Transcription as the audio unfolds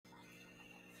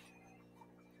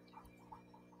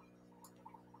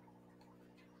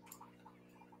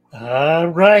All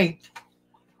right,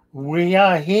 we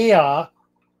are here.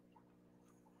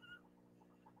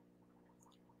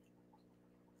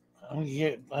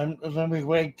 Let me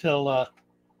wait till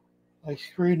my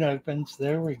screen opens.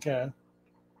 There we go.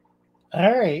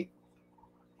 All right.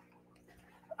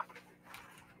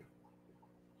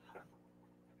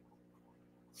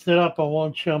 Sit up. I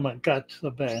won't show my guts so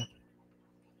bad.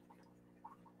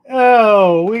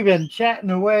 Oh, we've been chatting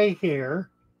away here,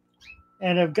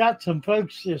 and I've got some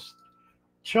folks just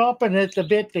chomping at the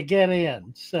bit to get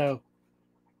in. So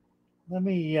let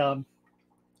me um,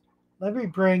 let me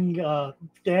bring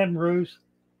Dan Rose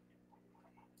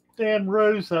Dan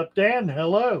Rose up. Dan,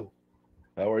 hello.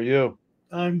 How are you?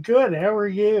 I'm good. How are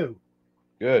you?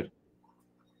 Good.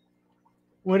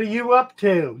 What are you up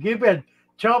to? You've been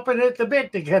chomping at the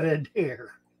bit to get in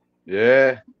here.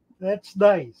 Yeah. That's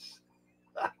nice.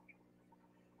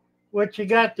 What you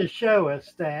got to show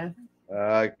us, Dan?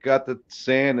 I got the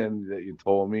sand in that you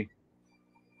told me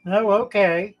Oh,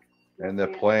 okay. and the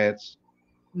plants.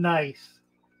 Nice.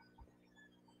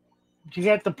 Did you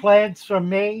get the plants from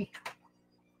me?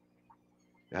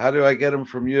 How do I get them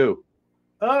from you?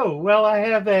 Oh, well, I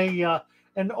have a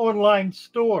an online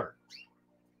store.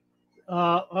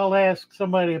 I'll ask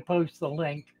somebody to post the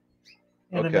link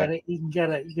in a Okay. minute. You can get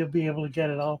it. You'll be able to get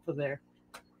it off of there.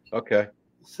 Okay.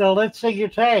 So let's see your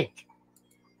take.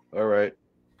 All right.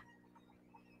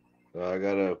 I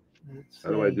gotta. Let's How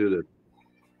do I see. do this?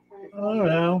 Oh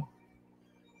no.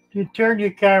 You turn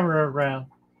your camera around.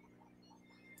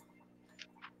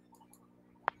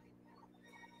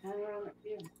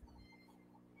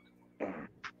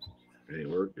 It ain't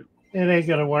working. It ain't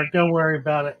gonna work. Don't worry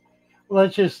about it.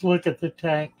 Let's just look at the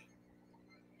tank.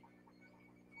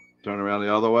 Turn around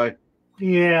the other way.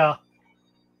 Yeah.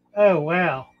 Oh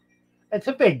wow. That's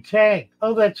a big tank.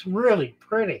 Oh, that's really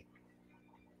pretty.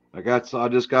 I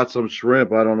just got some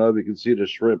shrimp. I don't know if you can see the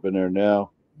shrimp in there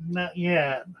now. Not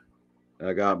yet.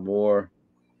 I got more.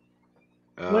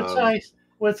 What Um, size?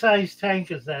 What size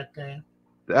tank is that, Dan?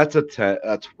 that's a 10.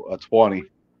 That's a 20.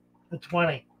 A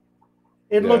 20.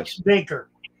 It looks Yes. bigger.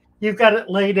 You've got it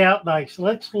laid out nice.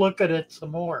 Let's look at it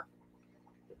some more.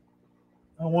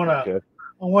 I wanna Okay.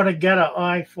 I wanna get an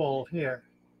eyeful here.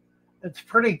 It's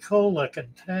pretty cool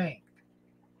looking tank.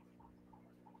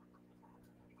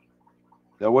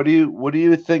 Now, what do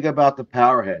you think about the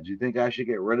power heads? You think I should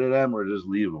get rid of them or just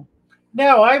leave them?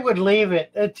 No, I would leave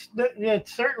it. It's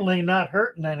certainly not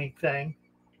hurting anything.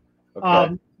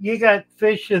 Okay. You got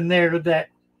fish in there that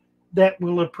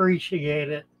will appreciate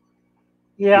it.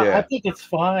 Yeah, I Yeah. think it's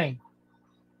fine.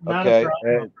 Not a Okay.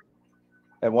 problem.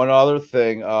 And one other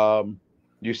thing,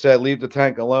 you said leave the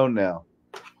tank alone now.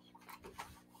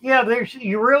 Yeah, there's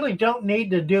you really don't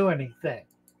need to do anything.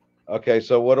 Okay,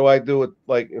 so what do I do with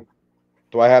like if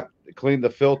do I have to clean the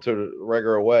filter the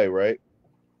regular way, right?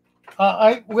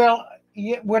 I well,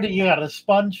 yeah, what do you got? A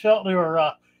sponge filter or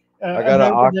I an got an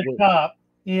over the aqua top?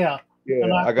 Yeah,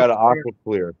 an yeah, I aqua got an clear. aqua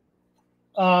clear.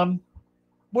 Um,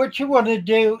 what you want to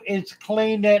do is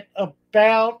clean it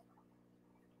about.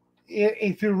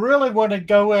 If you really want to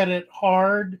go at it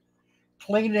hard,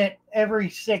 clean it every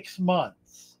 6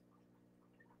 months.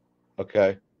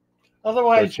 Okay. So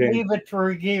Otherwise, change leave it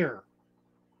for a year.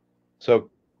 so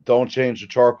don't change the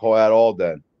charcoal at all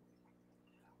then.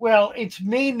 Well, it's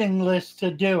meaningless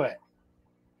to do it.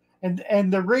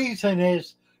 And the reason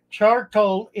is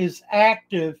charcoal is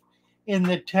active in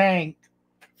the tank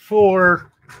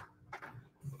for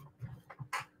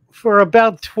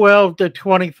about 12 to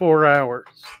 24 hours.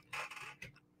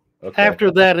 Okay.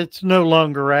 After that, it's no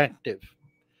longer active.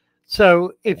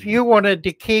 So if you wanted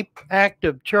to keep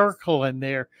active charcoal in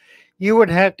there, you would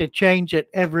have to change it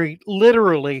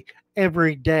literally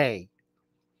every day.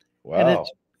 And Wow.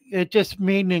 it's just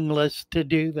meaningless to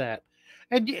do that.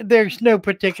 And there's no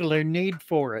particular need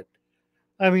for it.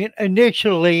 I mean,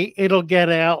 initially it'll get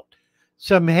out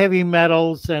some heavy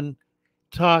metals and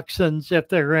toxins if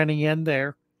there are any in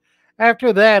there.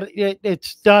 After that,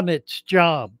 it's done its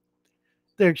job.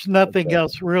 There's nothing Okay.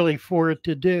 else really for it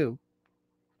to do.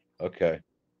 Okay.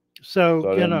 So,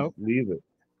 So then leave it.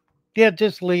 yeah,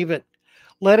 just leave it.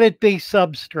 Let it be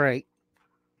substrate.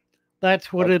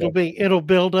 That's what it'll Okay. be. It'll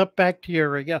build up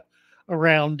bacteria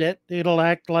around it. It'll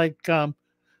act like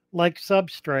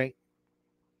substrate.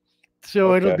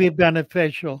 So it'll Okay. be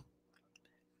beneficial.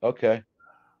 Okay.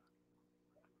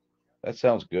 That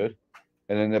sounds good.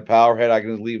 And then the power head, I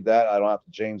can just leave that. I don't have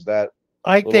to change that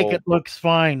I think little it looks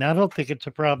fine. I don't think it's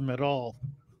a problem at all.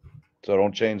 so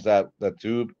don't change that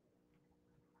tube.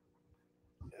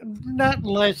 Not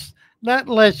unless not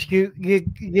unless you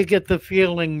get the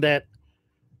feeling that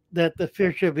the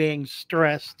fish are being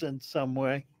stressed in some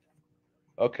way.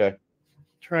 Okay.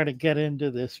 Try to get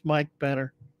into this mic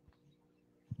better.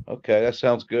 Okay, that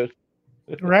sounds good.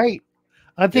 Right.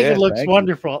 I think it Yeah, looks thank you.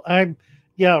 wonderful. I'm,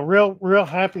 yeah, real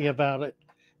happy about it.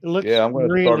 It looks Yeah, I'm going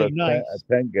to start really a nice.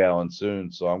 10 gallon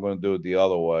soon, so I'm going to do it the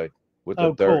other way with the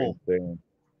Oh, dirt and cool. sand.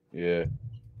 Yeah.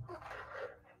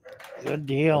 Good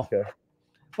deal. Okay.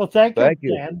 Well, thank you, Thank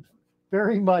you. Dan,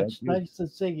 very Thank much. you. Nice to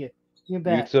see you. You You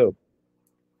bet. too.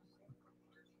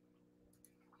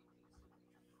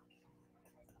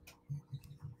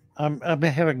 I'm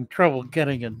having trouble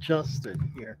getting adjusted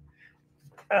here.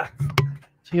 Ah,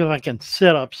 see if I can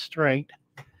sit up straight.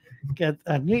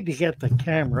 I need to get the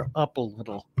camera up a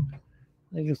little.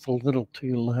 I think it's a little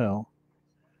too low.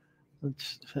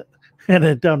 Let's, and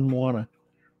it doesn't want to.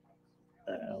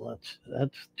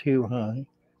 That's too high.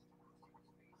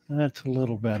 That's a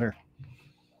little better.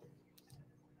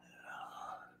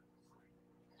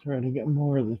 Try to get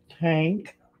more of the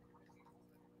tank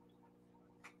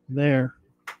there.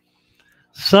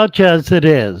 Such as it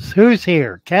is. Who's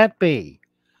here? Cat B.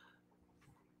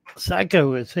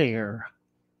 Psycho is here.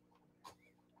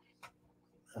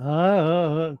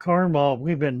 Cornball,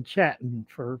 we've been chatting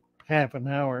for half an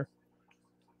hour.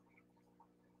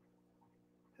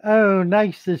 Oh,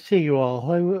 nice to see you all.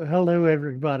 Hello,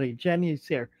 everybody. Jenny's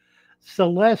here.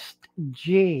 Celeste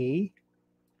G.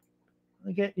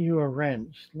 I'll get you a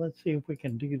wrench. Let's see if we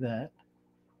can do that.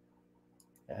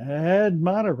 Add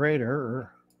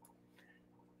moderator.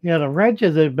 Yeah, the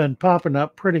wrenches have been popping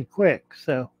up pretty quick,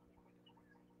 so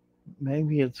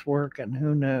maybe it's working.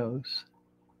 Who knows?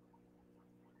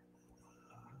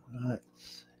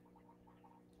 Let's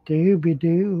dooby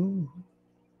doo.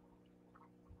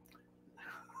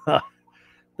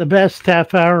 The best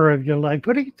half hour of your life.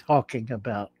 What are you talking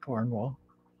about, Cornwall?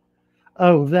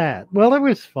 Oh, that. Well, it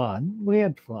was fun. We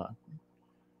had fun.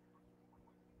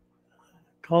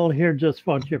 Call here just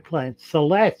want your plants.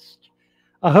 Celeste.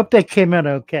 I hope they came in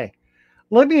okay.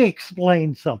 Let me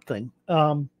explain something.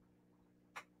 What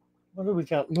do we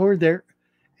got? Lord, there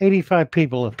 85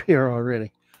 people up here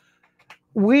already.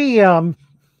 We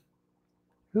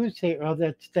who's here? Oh,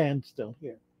 that's Stan still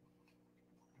here.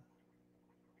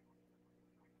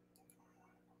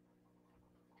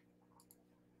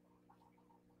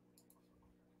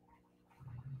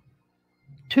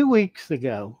 Two weeks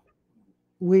ago,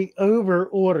 we over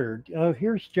ordered. Oh,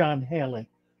 here's John Haley.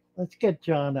 Let's get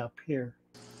John up here.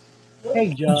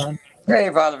 Hey, John. Hey,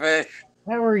 Father Fish.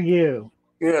 How are you?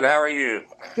 Good. How are you?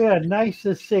 Good. Nice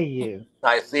to see you.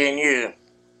 Nice seeing you.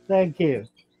 Thank you.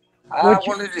 I What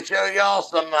you, wanted to show y'all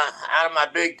some out of my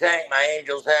big tank. My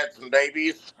angels had some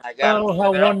babies. I got them oh,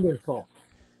 how set up. wonderful.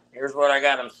 Here's what I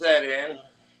got them set in.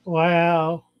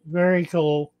 Wow. Very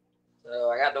cool. So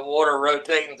I got the water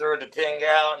rotating through the 10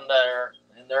 gallon there,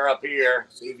 and they're up here.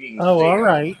 See if you can Oh, see all them.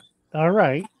 right. All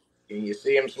right. Can you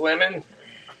see them swimming?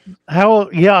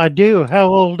 Yeah, I do. How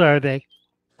old are they?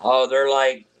 Oh, they're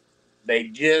like they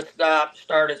just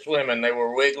started swimming. They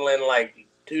were wiggling like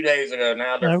 2 days ago.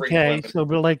 Now they're free Okay. swimming. So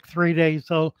we're like 3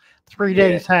 days old. Three Yeah.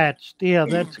 days hatched. Yeah,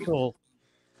 that's cool.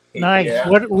 Nice. Yeah.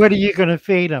 What are you going to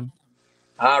feed them?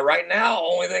 Right now,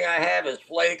 only thing I have is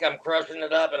flake. I'm crushing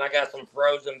it up, and I got some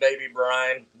frozen baby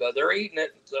brine, but they're eating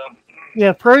it. So,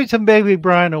 Yeah, frozen baby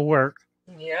brine will work.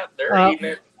 yeah, they're Uh, eating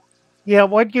it. yeah,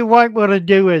 what you might want to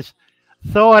do is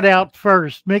thaw it out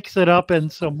first, mix it up in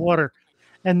some water,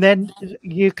 and then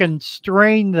you can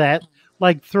strain that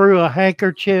like through a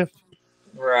handkerchief,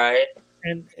 Right.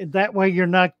 and that way you're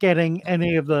not getting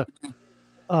any of the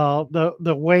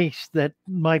waste that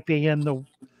might be in the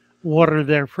water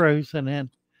they're frozen in.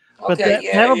 But Okay.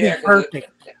 Yeah. that'll be Yeah. Because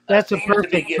perfect. that That's a seems to be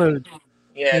perfect getting. food.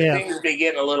 Yeah, it Yeah, seems to be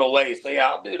getting a little waste. So yeah,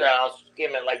 I'll do that. I'll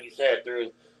skim it like you said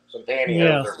through some pantyhose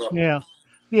yeah, or something. yeah,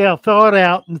 yeah. Thaw it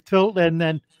out and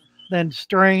and then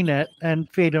strain it and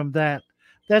feed them that.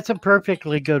 That's a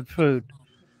perfectly good food.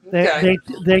 They Okay.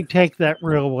 they they take that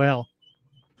real well.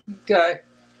 Okay.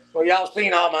 Well, y'all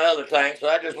seen all my other tanks, so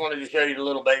I just wanted to show you the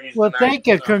little babies Well, tonight. thank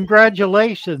you. So,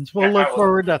 Congratulations. We'll look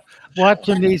forward to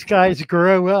watching these guys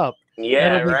grow up.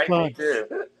 yeah, That'll be right. Me fun. too.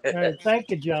 All right. Thank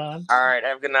you, John. All right.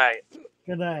 Have a good night.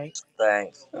 Good night.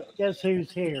 Thanks. Guess who's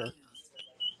here?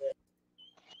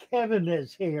 Kevin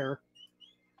is here.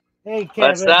 Hey,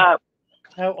 What's Kevin. up?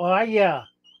 How are ya?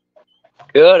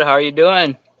 Good. How are you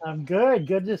doing? I'm good.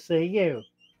 Good to see you.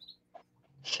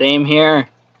 Same here.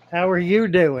 How are you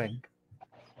doing?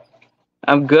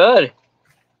 I'm good.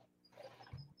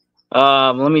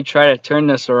 Let me try to turn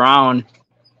this around.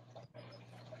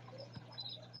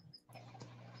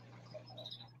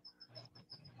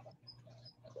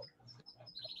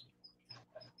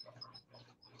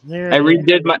 There I it is.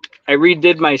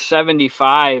 redid my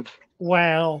 75.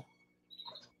 Wow.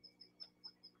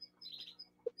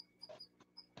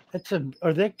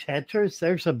 Are they tetras?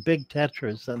 There's some big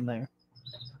tetras in there.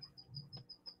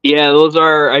 Yeah, those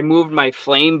are. I moved my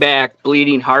flameback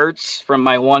bleeding hearts from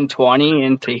my 120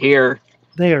 into here.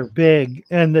 They are big,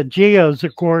 and the geos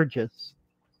are gorgeous.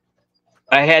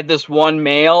 I had this one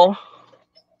male,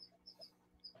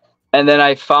 and then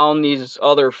I found these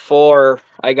other 4.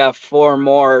 I got 4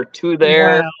 more, 2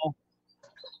 there, Wow.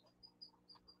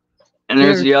 and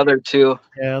there's They're the other 2.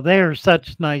 Yeah, they are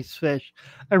such nice fish.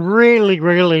 I really,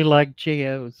 really like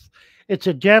geos. It's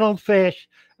a gentle fish,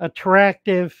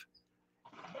 attractive,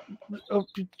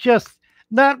 just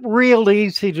not real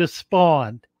easy to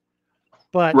spawn.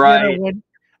 But Right,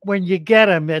 when you get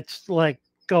them, it's like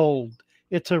gold.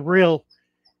 It's a real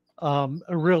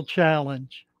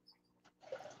challenge.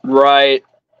 right.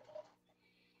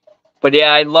 But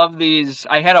yeah, I love these.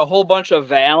 I had a whole bunch of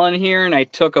Val in here, and I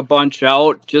took a bunch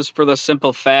out just for the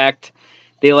simple fact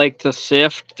they like to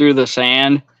sift through the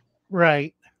sand.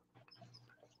 Right.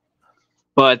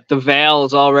 But the Val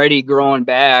is already growing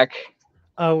back.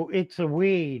 Oh, it's a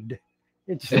weed.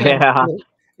 It's Yeah.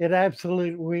 an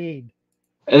absolute weed.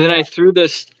 And then Yeah.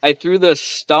 I threw this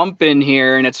stump in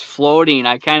here, and it's floating.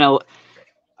 I kind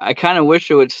of wish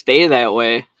it would stay that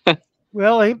way.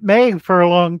 Well, it may for a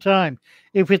long time.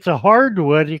 If it's a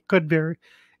hardwood, it could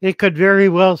very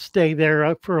well stay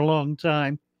there for a long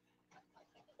time.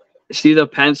 See the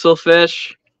pencil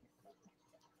fish?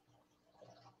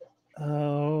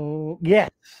 Oh, yes,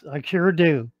 I sure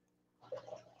do.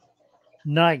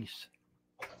 Nice.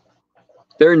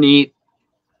 They're neat.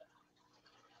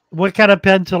 What kind of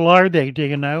pencil are they? Do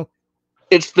you know?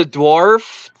 It's the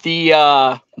dwarf, the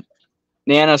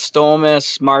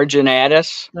Nanostomus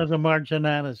marginatus. Oh, the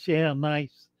marginatus. Yeah,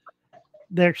 nice.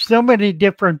 There's so many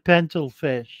different pencil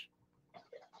fish.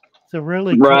 It's a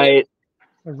Right.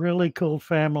 really cool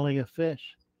family of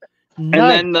fish. And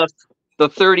Nice. then the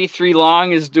 33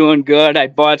 long is doing good. I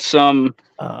bought some.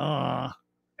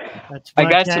 That's I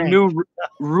my got some tank. new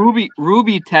ruby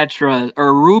tetra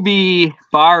or ruby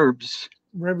barbs.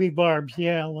 Ruby barbs.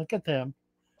 Yeah, look at them.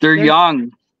 They're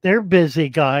young. They're busy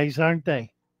guys, aren't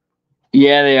they?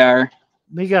 Yeah, they are.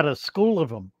 We got a school of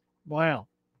them. Wow.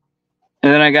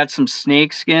 And then I got some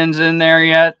snake skins in there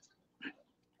yet.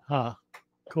 Huh.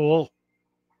 Cool.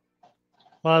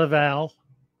 A lot of owl.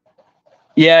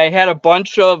 Yeah, I had a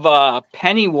bunch of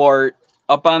pennywort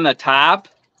up on the top,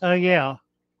 Oh, yeah.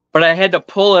 but I had to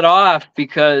pull it off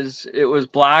because it was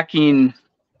blocking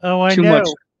Oh, I too know. much.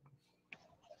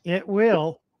 It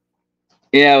will.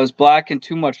 Yeah, it was blocking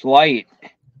too much light.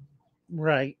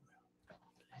 Right.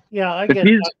 Yeah, I But get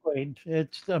duckweed.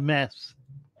 It's a mess.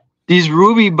 These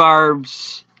ruby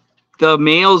barbs, the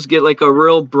males get like a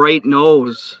real bright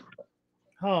nose.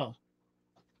 Huh. Oh,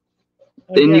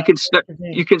 Then yeah, you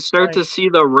can start to right. see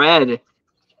the red.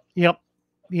 Yep.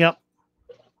 Yep.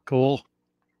 Cool.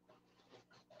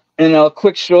 And I'll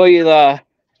quick show you the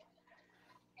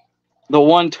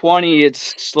 120.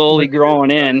 It's slowly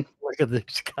growing in. Look at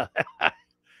this guy.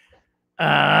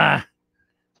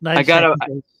 Nice.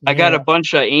 I got a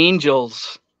bunch of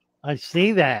angels. I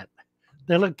see that.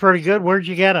 They look pretty good. Where'd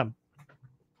you get them?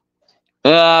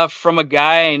 From a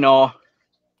guy I know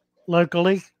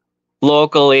Locally?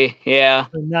 locally. Yeah.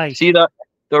 Oh, nice. See the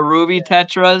ruby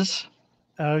tetras?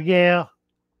 Oh, yeah.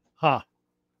 Huh.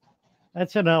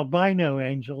 That's an albino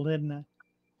angel, isn't it?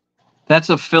 That's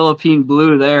a Philippine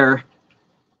blue there.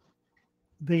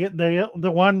 The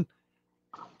one.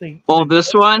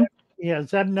 This one? Yeah,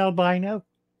 is that an albino?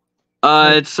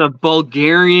 It's a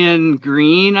Bulgarian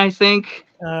green, I think.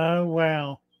 Oh,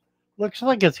 wow. Looks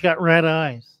like it's got red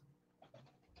eyes.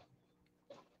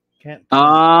 Can't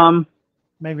tell.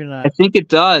 Maybe not. I think it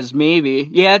does, maybe.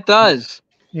 Yeah, it does.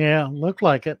 Yeah, look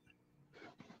like it.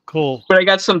 Cool. But I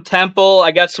got some temple,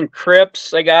 I got some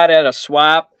crypts I got at a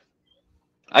swap.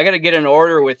 I got to get an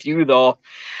order with you, though.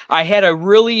 I had a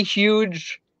really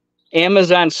huge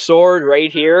Amazon sword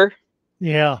right here.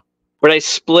 Yeah. But I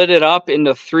split it up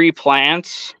into 3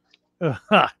 plants.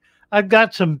 I've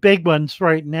got some big ones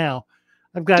right now.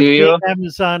 I've got big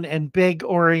Amazon and big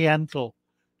Oriental.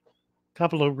 A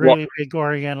couple of really big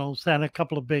Orientals and a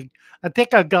couple of big. I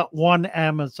think I've got one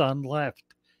Amazon left.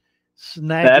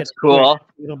 Snag That's it cool.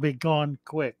 quick. It'll be gone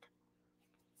quick.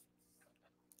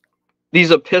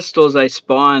 These are pistols I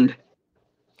spawned.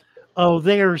 Oh,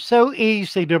 they are so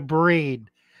easy to breed.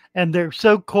 And they're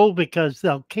so cool because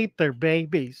they'll keep their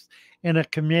babies in a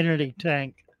community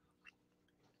tank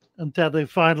until they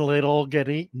finally all get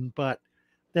eaten. But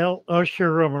they'll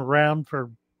usher them around for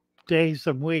days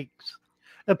and weeks.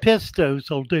 Epistos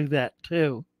will do that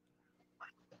too.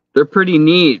 They're pretty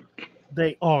neat.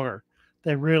 They are.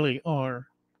 They really are.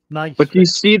 Nice. But you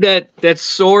see that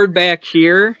sword back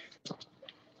here?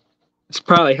 It's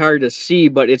probably hard to see,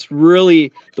 but it's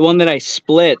really the one that I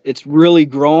split. It's really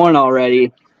growing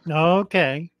already.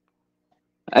 Okay.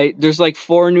 There's like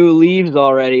 4 new leaves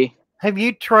already. Have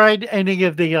you tried any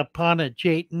of the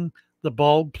Aponogeton, the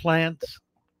bulb plants?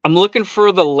 I'm looking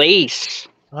for the lace.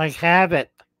 I have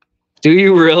it. Do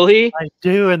you really? I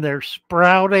do, and they're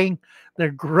sprouting.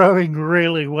 They're growing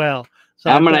really well. So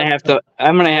I'm gonna have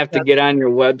to get on your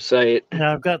website.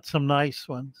 Yeah, I've got some nice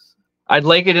ones. I'd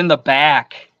like it in the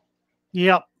back.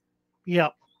 Yep.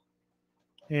 Yep.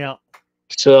 Yeah.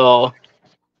 So,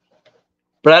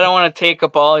 but I don't want to take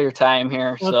up all your time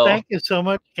here. Well, so thank you so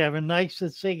much, Kevin. Nice to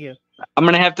see you. I'm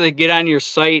gonna have to get on your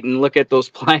site and look at those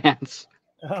plants.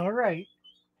 All right.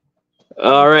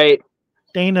 All right.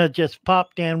 Dana just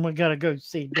popped in. We got to go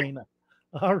see Dana.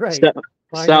 All right.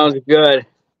 Sounds good.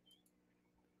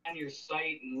 On your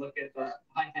site and look at those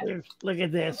plants. Look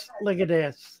at this. Look at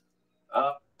this.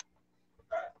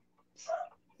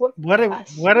 What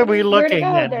are we looking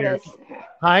at here?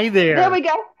 Hi there. There we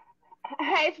go.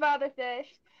 Hey, Father Fish.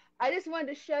 I just wanted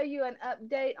to show you an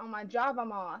update on my Java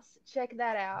moss. Check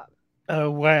that out.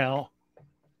 Oh, wow.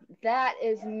 That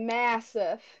is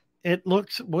massive. It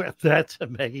looks, well, that's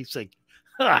amazing.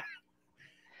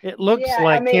 It looks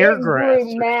like hair grass. It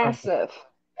grew massive.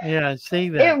 Yeah, I see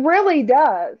that. It really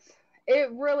does. It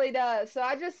really does. So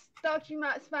I just thought you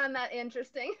might find that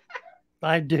interesting.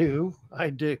 I do.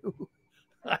 I do.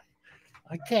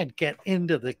 I can't get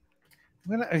into the.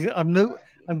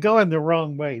 I'm going the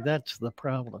wrong way. That's the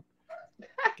problem.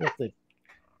 Get the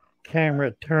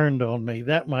camera turned on me.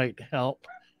 That might help.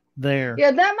 There.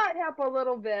 Yeah, that might help a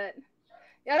little bit.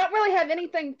 I don't really have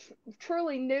anything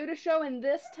truly new to show in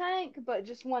this tank, but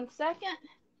just 1 second.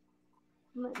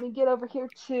 Let me get over here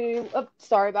to. Oh,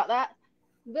 sorry about that.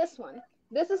 This one.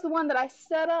 This is the one that I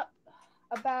set up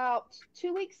about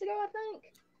 2 weeks ago, I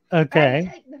think.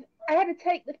 Okay. I had to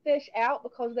take the fish out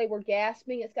because they were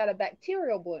gasping. It's got a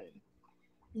bacterial bloom.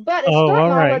 But it's starting to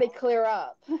already clear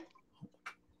up.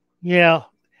 Yeah,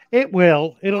 it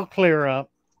will. It'll clear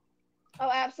up. Oh,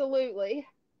 absolutely.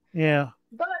 Yeah.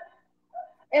 But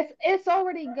it's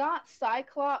already got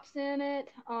cyclops in it,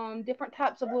 different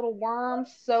types of little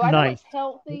worms. So I know it's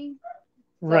healthy.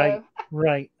 Right,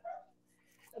 right.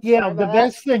 Yeah, the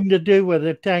best thing to do with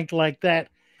a tank like that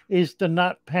is to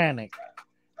not panic.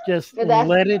 Just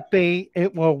let it be.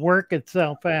 It will work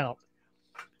itself out.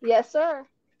 Yes, sir.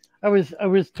 I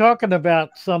was talking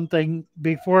about something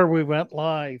before we went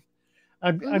live.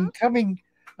 I'm coming.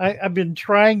 I've been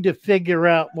trying to figure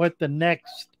out what the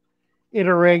next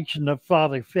iteration of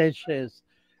Father Fish is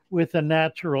with a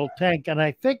natural tank, and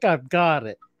I think I've got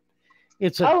it.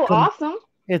 It's awesome.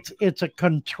 It's a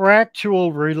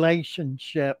contractual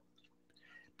relationship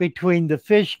between the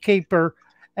fish keeper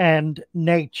and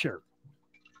nature.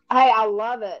 Hey, I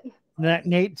love it. That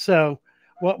neat. So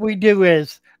what we do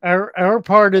is our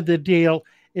part of the deal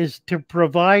is to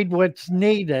provide what's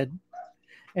needed,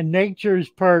 and nature's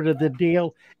part of the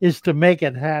deal is to make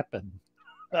it happen.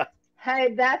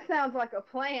 Hey, that sounds like a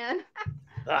plan.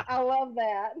 I love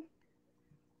that.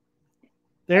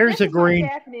 There's a green.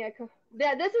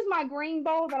 This is my green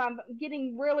bowl that I'm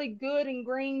getting really good and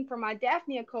green for my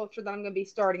Daphnia culture that I'm going to be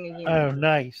starting again. Oh,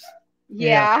 nice.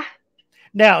 Yeah.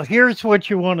 Now, here's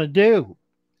what you want to do.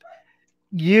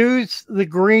 Use the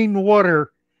green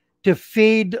water to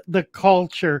feed the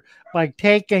culture by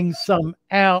taking some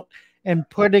out and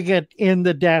putting it in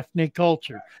the Daphne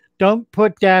culture. Don't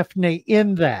put Daphne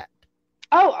in that.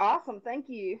 Oh, awesome. Thank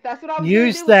you. That's what I was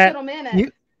Use going to do. that. Put them in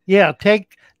it. Yeah,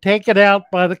 take it out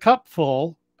by the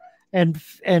cupful and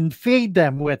feed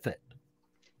them with it.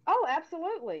 Oh,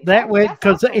 absolutely. That way,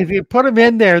 because if you put them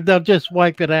in there, they'll just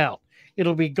wipe it out.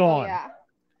 It'll be gone. Yeah.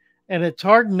 And it's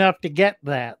hard enough to get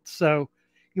that. So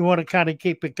you want to kind of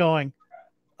keep it going.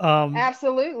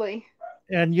 Absolutely.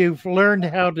 And you've learned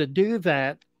how to do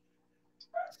that.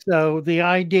 So the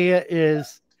idea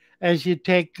is as you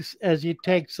take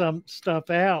some stuff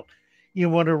out, you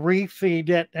want to refeed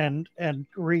it and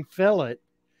refill it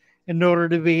in order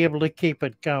to be able to keep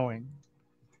it going.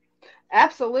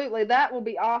 Absolutely. That will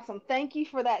be awesome. Thank you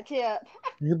for that tip.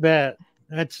 You bet.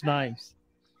 That's nice.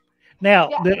 Now,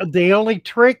 the only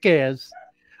trick is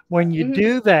when you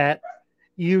do that,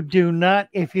 you do not,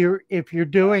 if you're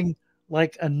doing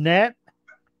like a net,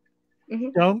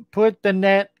 don't put the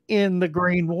net in the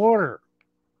green water.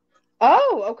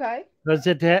 Oh, okay. Because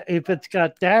if it's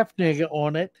got Daphne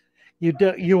on it,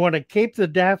 you want to keep the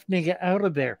Daphne out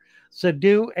of there. So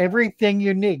do everything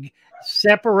you need.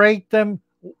 Separate them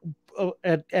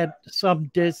at some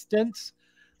distance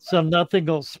so nothing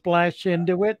will splash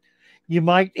into it. You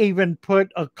might even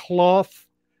put a cloth,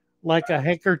 like a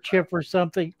handkerchief or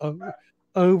something,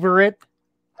 over it,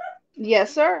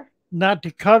 Yes, sir. not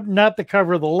to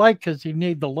cover the light because you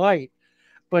need the light,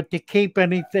 but to keep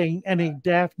any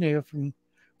Daphnia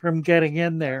from getting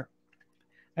in there,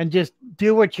 and just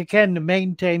do what you can to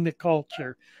maintain the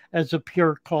culture as a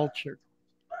pure culture.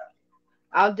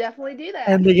 I'll definitely do that.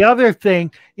 And the other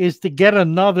thing is to get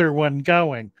another one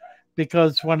going,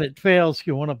 because when it fails,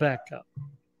 you want to back up.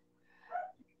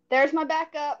 There's my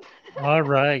backup. All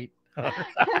right.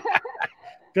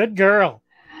 Good girl.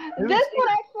 This one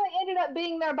actually ended up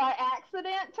being there by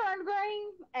accident, turned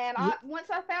green. And once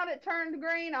I found it turned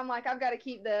green, I'm like, I've got to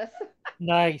keep this.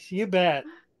 Nice. You bet.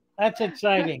 That's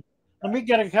exciting. We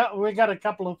got a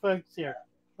couple of folks here.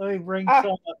 Let me bring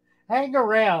some up. Hang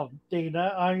around,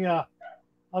 Dina.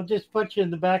 I'll just put you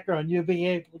in the background. You'll be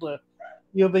able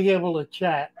to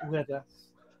chat with us.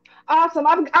 Awesome.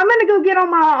 I'm gonna go get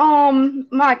on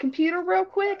my computer real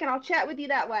quick, and I'll chat with you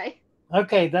that way.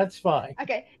 Okay, that's fine.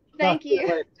 Okay. Thank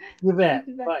you. You bet.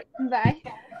 Bye. Bye.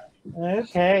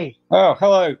 Okay. Oh,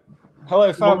 hello,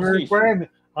 Father Fish.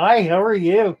 Hi. How are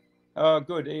you? Oh,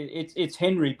 good. It's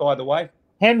Henry, by the way.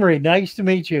 Henry, nice to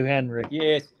meet you, Henry.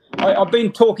 Yes, I've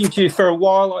been talking to you for a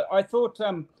while. I thought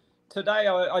today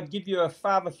I'd give you a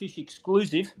Father Fish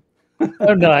exclusive.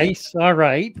 Oh, nice. All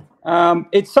right.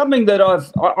 It's something that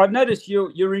I've noticed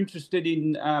you're interested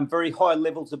in, very high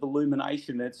levels of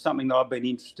illumination. It's something that I've been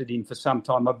interested in for some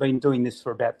time. I've been doing this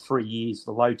for about 3 years,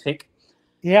 the low tech.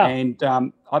 Yeah. And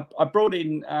I brought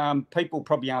in, people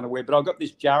probably aren't aware, but I've got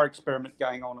this jar experiment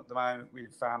going on at the moment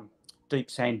with deep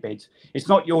sand beds. It's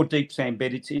not your deep sand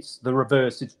bed. It's the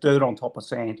reverse. It's dirt on top of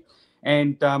sand.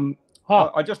 And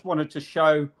I just wanted to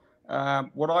show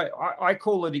what I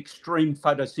call it extreme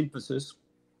photosynthesis.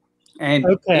 And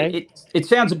it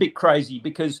sounds a bit crazy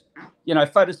because,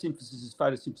 photosynthesis is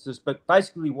photosynthesis, but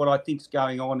basically what I think is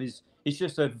going on is it's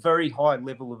just a very high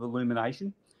level of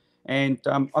illumination. And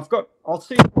I'll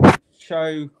see if I can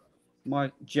show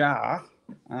my jar.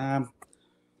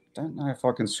 Don't know if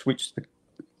I can switch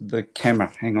the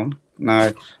camera. Hang on.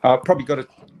 No, I've probably got to,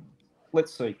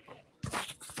 let's see.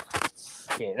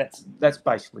 Yeah, that's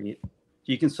basically it.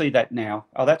 You can see that now.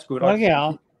 Oh, that's good. Oh,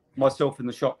 yeah. Myself in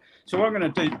the shot. So what I'm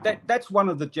going to do, that's one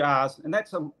of the jars, and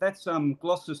that's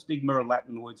Glossostigma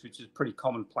elatinoides, which is a pretty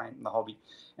common plant in the hobby.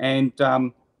 And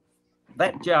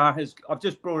that jar I've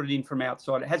just brought it in from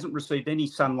outside. It hasn't received any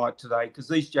sunlight today because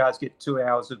these jars get 2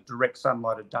 hours of direct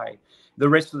sunlight a day. The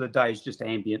rest of the day is just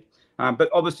ambient. But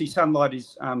obviously sunlight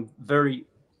is very,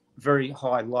 very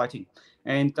high lighting.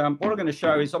 And what I'm going to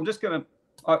show is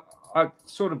I've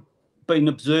sort of been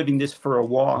observing this for a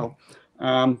while.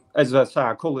 As I say,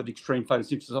 I call it extreme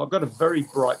photosynthesis. I've got a very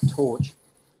bright torch.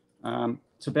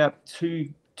 It's about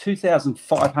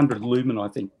 2,500 lumen, I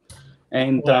think.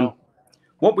 And wow.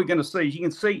 What we're going to see is you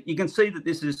can see that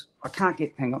this is,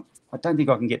 hang on. I don't think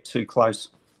I can get too close.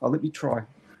 Oh, let me try.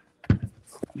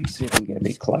 Let me see if I can get a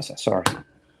bit closer. Sorry.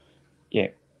 Yeah.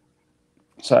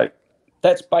 So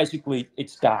that's basically,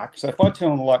 it's dark. So if I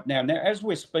turn on the light now as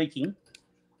we're speaking,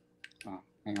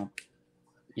 hang on.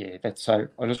 Yeah, so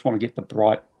I just want to get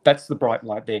that's the bright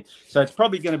light there. So it's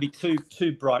probably going to be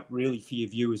too bright really for your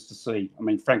viewers to see. I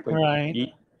mean, frankly,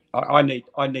 right.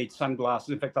 I need sunglasses.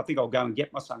 In fact, I think I'll go and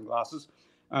get my sunglasses.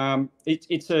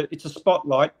 It's a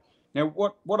spotlight. Now,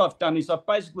 what I've done is I've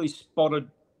basically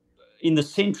spotted in the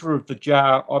center of the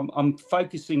jar. I'm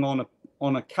focusing on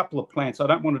a couple of plants. I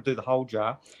don't want to do the whole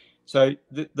jar. So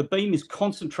the beam is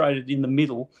concentrated in the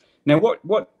middle. Now,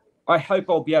 what I hope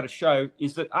I'll be able to show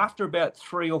is that after about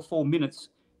 3 or 4 minutes,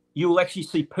 you'll actually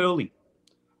see pearling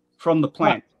from the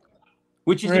plant,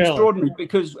 which is extraordinary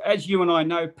because, as you and I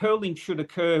know, pearling should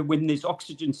occur when there's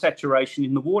oxygen saturation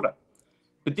in the water.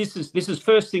 But this is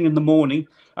first thing in the morning.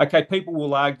 Okay, people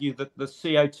will argue that the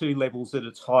CO2 level's at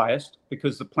its highest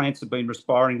because the plants have been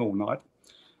respiring all night.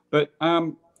 But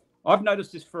I've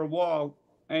noticed this for a while,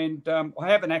 and I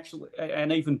have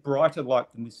an even brighter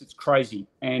light than this. It's crazy.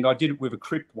 And I did it with a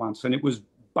crypt once, and it was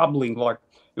bubbling like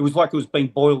it was being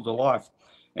boiled alive.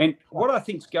 And what I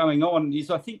think's going on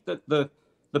is I think that the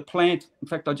plant, in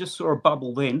fact, I just saw a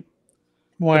bubble then.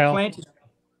 Wow. The plant is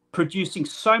producing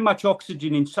so much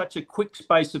oxygen in such a quick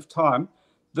space of time,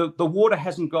 the water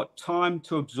hasn't got time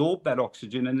to absorb that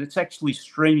oxygen, and it's actually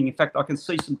streaming. In fact, I can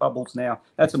see some bubbles now.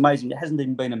 That's amazing. It hasn't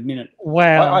even been a minute.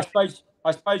 Wow.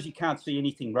 I suppose you can't see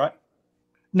anything, right?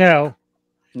 No.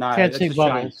 No, can't see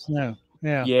bubbles. No.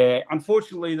 Yeah. Yeah.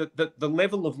 Unfortunately, the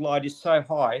level of light is so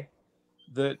high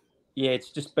that it's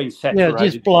just been saturated. Yeah,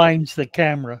 it just blinds the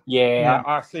camera. Yeah.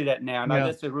 I see that now. No,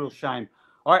 that's a real shame.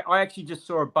 I actually just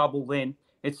saw a bubble then.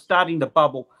 It's starting to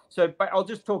bubble. So I'll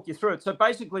just talk you through it. So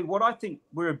basically what I think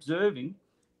we're observing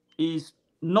is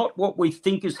not what we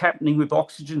think is happening with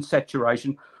oxygen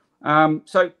saturation.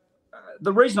 The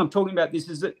reason I'm talking about this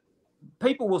is that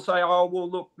people will say, oh, well,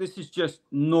 look, this is just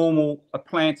normal. A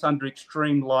plant's under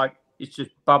extreme light. It's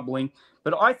just bubbling.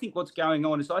 But I think what's going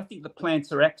on is I think the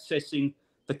plants are accessing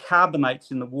the carbonates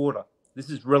in the water.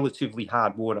 This is relatively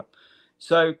hard water.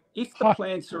 So if the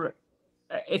plants are,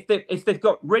 if they've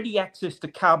got ready access to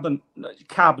carbon,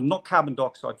 not carbon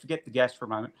dioxide, forget the gas for a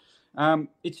moment,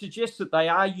 it suggests that they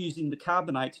are using the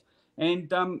carbonates. And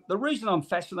the reason I'm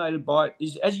fascinated by it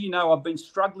is, as you know, I've been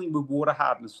struggling with water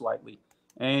hardness lately.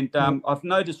 And I've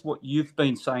noticed what you've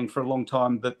been saying for a long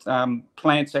time, that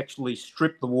plants actually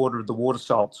strip the water of the water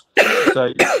salts.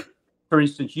 So, for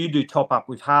instance, you do top up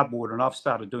with hard water, and I've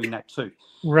started doing that too.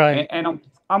 Right. And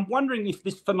I'm wondering if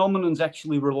this phenomenon is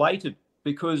actually related,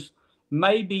 because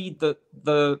maybe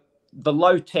the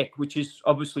low tech, which is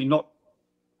obviously not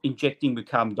injecting with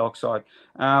carbon dioxide,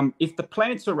 if the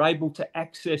plants are able to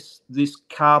access this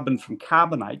carbon from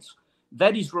carbonates,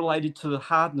 that is related to the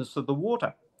hardness of the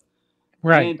water.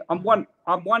 Right. And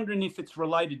I'm wondering if it's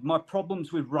related. My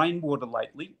problems with rainwater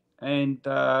lately, and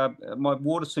my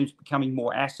water seems becoming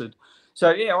more acid.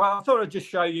 So yeah, I thought I'd just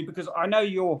show you, because I know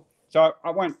you're. So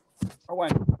I won't.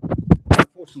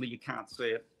 Unfortunately, you can't see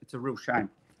it. It's a real shame.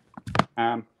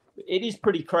 It is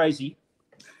pretty crazy.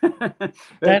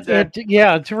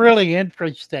 Yeah, it's really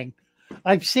interesting.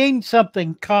 I've seen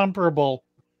something comparable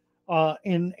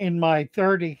in my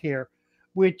 30 here,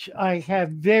 which I have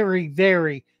very,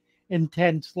 very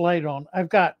intense light on. I've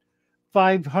got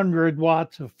 500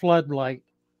 watts of floodlight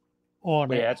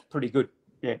on it. Yeah, that's pretty good.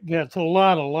 Yeah, it's a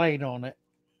lot of light on it.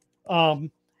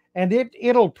 And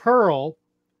it'll pearl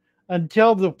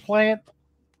until the plant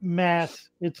mass,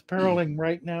 it's pearling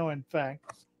right now, in fact,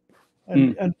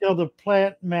 until the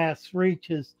plant mass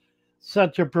reaches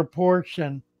such a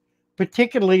proportion,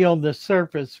 particularly on the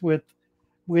surface with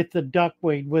the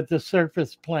duckweed, with the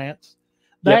surface plants.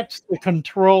 That's the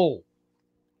control.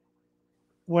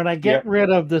 When I get rid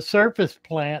of the surface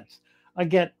plants, I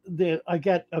get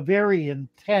a very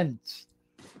intense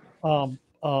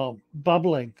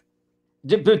bubbling.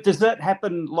 But does that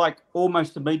happen like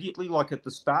almost immediately, like at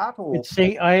the start? Or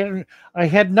see, I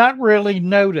had not really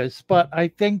noticed, but I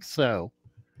think so.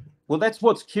 Well, that's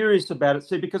what's curious about it.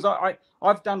 See, because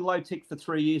I've done low tech for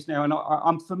 3 years now, and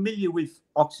I'm familiar with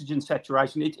oxygen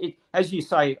saturation. It as you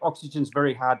say, oxygen's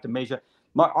very hard to measure.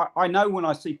 I know when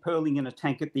I see pearling in a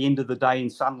tank at the end of the day in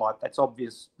sunlight, that's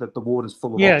obvious that the water's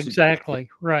full of oxygen. Yeah, exactly.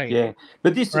 Right. Yeah,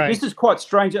 but this is quite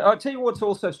strange. I'll tell you what's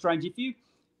also strange. If you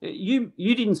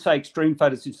didn't say extreme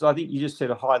photosynthesis, I think you just said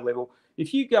a high level.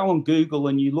 If you go on Google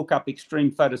and you look up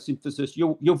extreme photosynthesis,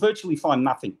 you'll virtually find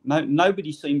nothing.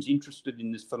 Nobody seems interested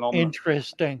in this phenomenon.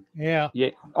 Interesting. Yeah. Yeah.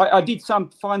 I did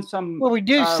find some. Well, we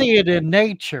do see it in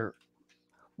nature.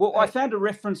 Well, I found a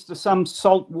reference to some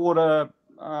saltwater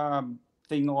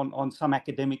thing on some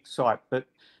academic site, but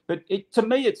to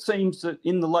me it seems that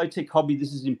in the low tech hobby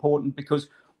this is important, because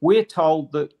we're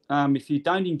told that if you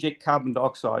don't inject carbon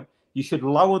dioxide, you should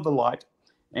lower the light.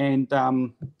 And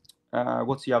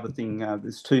what's the other thing?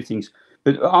 There's two things,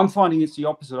 but I'm finding it's the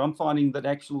opposite. I'm finding that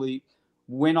actually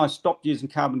when I stopped using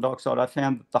carbon dioxide, I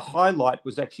found that the highlight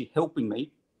was actually helping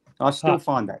me. I still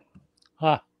find that.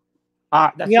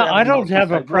 I don't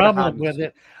have a problem with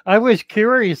it. I was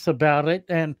curious about it,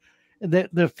 and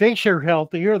the fish are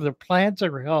healthier, the plants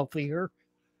are healthier.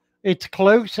 It's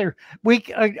closer.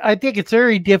 I think it's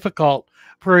very difficult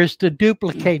for us to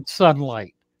duplicate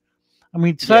sunlight. I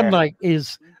mean, sunlight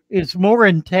is more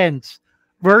intense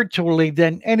virtually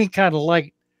than any kind of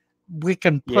light we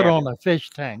can put on a fish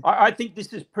tank. I think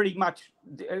this is pretty much,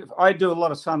 I do a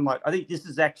lot of sunlight. I think this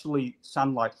is actually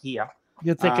sunlight here.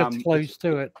 You think it's close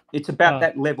to it? It's about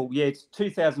that level. Yeah, it's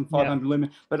 2,500 lumen.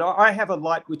 But I have a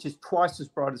light which is twice as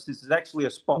bright as this. It's actually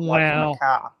a spotlight from a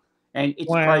car. And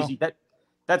it's crazy.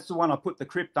 That's the one I put the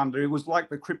crypt under. It was like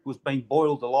the crypt was being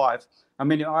boiled alive. I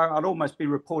mean, I'd almost be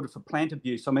reported for plant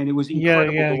abuse. I mean, it was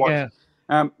incredible to watch.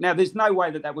 Now, there's no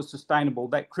way that was sustainable.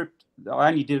 That crypt, I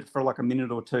only did it for like a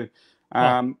minute or two.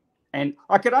 And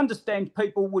I could understand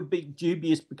people would be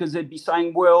dubious, because they'd be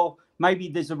saying, well, maybe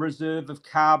there's a reserve of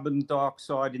carbon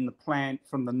dioxide in the plant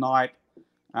from the night,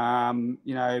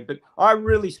 but I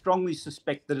really strongly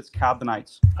suspect that it's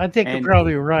carbonates. I think you're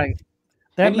probably right.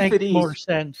 That makes more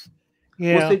sense.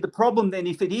 Yeah. Well, see, the problem then,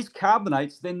 if it is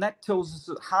carbonates, then that tells us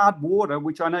that hard water,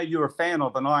 which I know you're a fan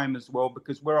of, and I am as well,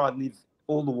 because where I live,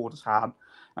 all the water's hard.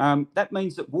 That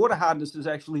means that water hardness is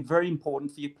actually very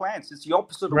important for your plants. It's the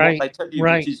opposite of what they tell you,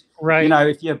 which is,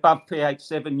 if you're above pH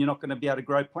 7, you're not going to be able to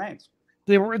grow plants.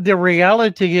 The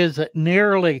reality is that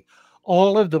nearly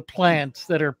all of the plants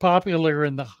that are popular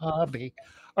in the hobby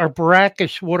are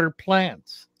brackish water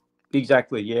plants.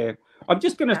 Exactly, yeah. I'm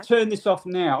just going to Okay. turn this off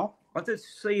now. I'll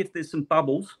just see if there's some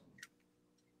bubbles.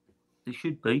 There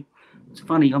should be. It's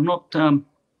funny, I'm not,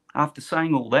 after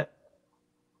saying all that.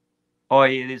 Oh,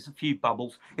 yeah, there's a few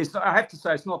bubbles. It's not, I have to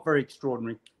say, it's not very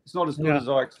extraordinary. It's not as good Yeah. as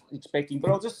I was expecting,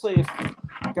 but I'll just see if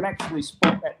I can actually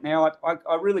spot that now.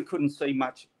 I really couldn't see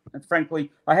much. And frankly,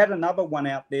 I had another one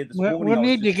out there this morning. We I was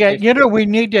need to just get, you know, desperate. we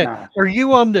need to, No. are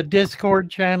you on the Discord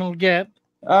channel yet?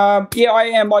 Yeah, I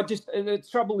am. I just, the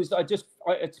trouble is, I just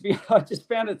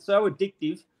found it so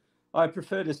addictive. I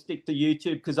prefer to stick to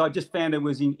YouTube because I just found it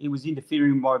was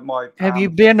interfering with my. Have you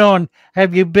been on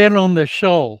the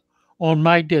show on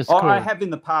my Discord? I have in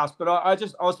the past, but I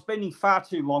was spending far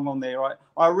too long on there. I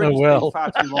already well.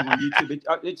 spend far too long on YouTube.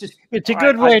 It just It's a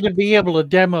good way to be able to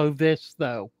demo this,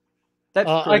 though. That's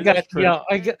true. I got that's true. yeah,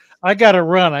 I got to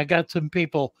run. I got some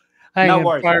people hanging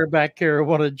worries. fire back here who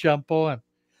want to jump on.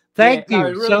 Thank Yeah, no,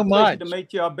 you really so pleasure much. to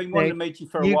meet you. I've been wanting to meet you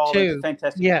for a You while. too. It's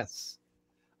fantastic. Yes,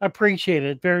 I appreciate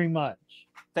it very much.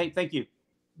 Thank you.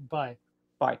 Bye.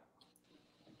 Bye.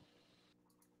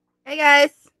 Hey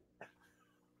guys.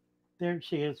 There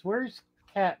she is. Where's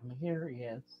Captain? Here he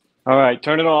is. All right,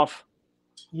 turn it off.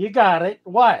 You got it.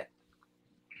 What?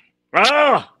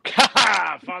 Oh,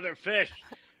 Father Fish.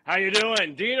 How you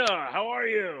doing? Dina, how are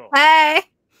you? Hey.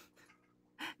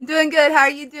 Doing good. How are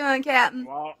you doing, Captain?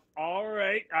 Well, all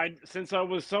right. Since I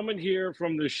was summoned here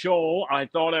from the shoal, I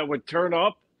thought I would turn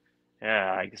up.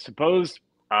 I suppose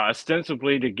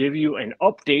ostensibly to give you an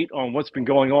update on what's been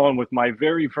going on with my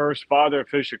very first Father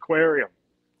Fish aquarium.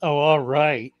 Oh, all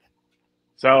right.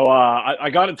 So I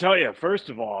got to tell you, first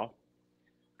of all,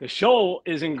 the shoal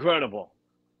is incredible.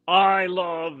 I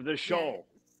love the shoal.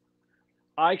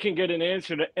 I can get an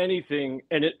answer to anything,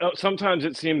 and sometimes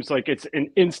it seems like it's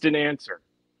an instant answer.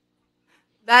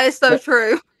 That is so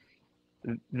true.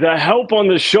 The help on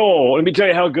the shoal, let me tell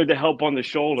you how good the help on the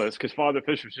shoal is, because Father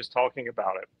Fish was just talking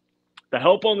about it. The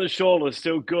help on the shoal is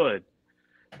so good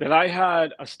that I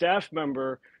had a staff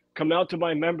member come out to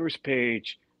my members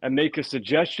page and make a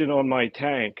suggestion on my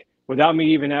tank without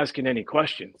me even asking any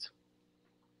questions.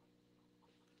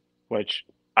 Which,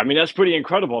 I mean, that's pretty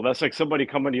incredible. That's like somebody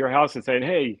coming to your house and saying,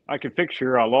 hey, I can fix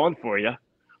your lawn for you.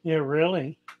 Yeah,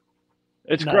 really?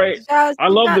 It's Nice. great. Guys, I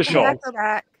we love got the show. Hacker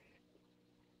back.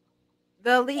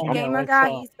 The elite I know, gamer I guy,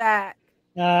 saw. he's back.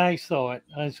 I saw it.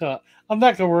 I'm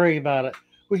not gonna worry about it.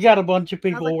 We got a bunch of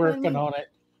people like you and working me. on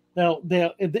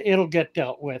it. It'll get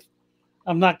dealt with.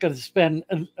 I'm not gonna spend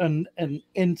an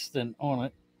instant on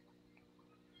it.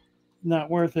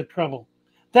 Not worth the trouble.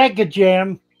 Thank you,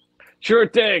 Jam. Sure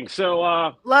thing. So,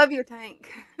 Love your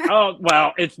tank. oh,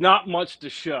 well, it's not much to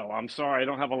show. I'm sorry. I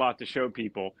don't have a lot to show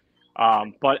people.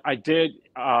 But I did,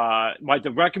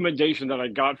 the recommendation that I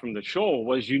got from the shoal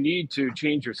was you need to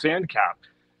change your sand cap.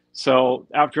 So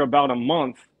after about a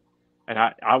month, and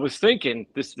I was thinking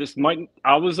this might,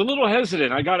 I was a little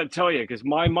hesitant. I got to tell you, because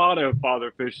my motto,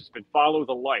 Father Fish, has been follow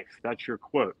the life. That's your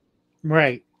quote.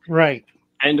 Right.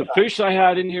 And the fish I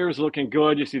had in here is looking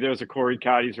good. You see, there's a Cory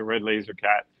cat. He's a red laser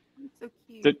cat. So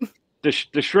cute.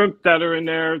 The shrimp that are in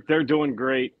there, they're doing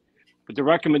great. But the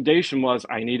recommendation was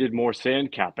I needed more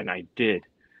sand cap, and I did.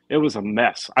 It was a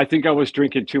mess. I think I was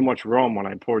drinking too much rum when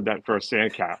I poured that first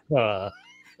sand cap. All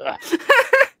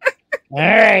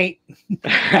right.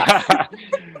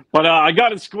 But I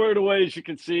got it squared away, as you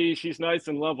can see. She's nice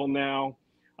and level now.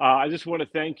 I just want to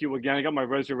thank you again. I got my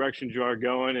resurrection jar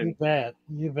going. And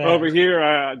You bet. over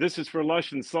here, this is for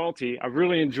Lush and Salty. I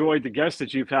really enjoyed the guests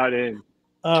that you've had in.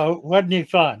 Oh, wasn't it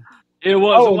fun? It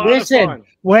was a lot of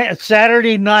fun.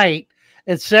 Saturday night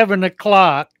at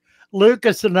 7:00,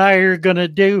 Lucas and I are going to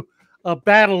do a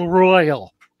battle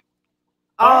royal.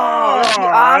 Oh,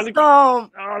 that'd be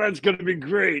awesome. Oh, that's going to be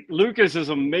great. Lucas is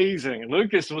amazing.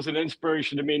 Lucas was an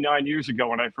inspiration to me 9 years ago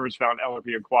when I first found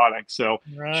LRP Aquatics. So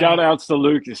shout outs to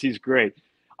Lucas. He's great.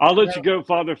 I'll let you go,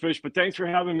 Father Fish, but thanks for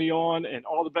having me on, and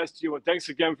all the best to you. And thanks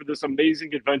again for this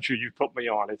amazing adventure you've put me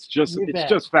on. It's just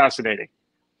fascinating.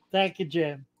 Thank you,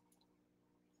 Jim.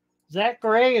 Zach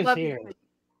Gray is Love here. you.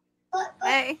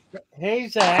 Hey. Hey,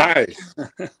 Zach.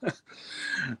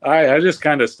 Hi. I just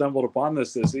kind of stumbled upon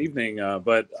this evening,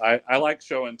 but I like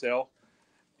show and tell,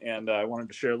 and I wanted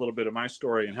to share a little bit of my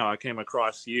story and how I came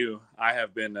across you. I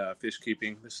have been fish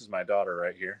keeping. This is my daughter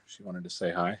right here. She wanted to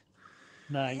say hi.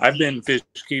 Nice. I've been fish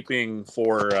keeping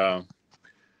for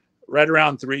right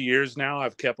around 3 years now.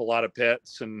 I've kept a lot of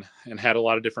pets and had a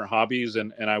lot of different hobbies,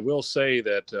 and I will say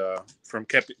that from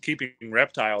keeping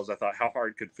reptiles, I thought, how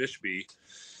hard could fish be?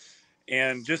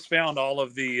 and just found all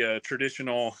of the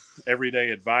traditional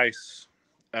everyday advice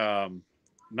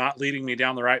not leading me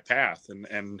down the right path,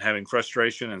 and having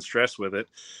frustration and stress with it.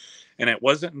 And it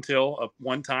wasn't until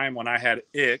one time when I had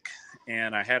ick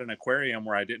and I had an aquarium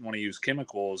where I didn't want to use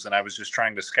chemicals, and I was just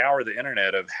trying to scour the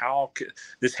internet of how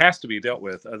this has to be dealt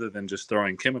with other than just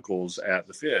throwing chemicals at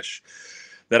the fish,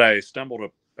 that I stumbled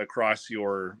across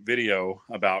your video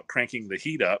about cranking the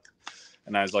heat up.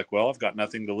 And I was like, well, I've got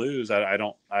nothing to lose. I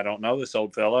don't know this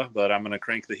old fella, but I'm going to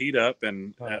crank the heat up.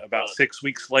 And about 6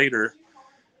 weeks later,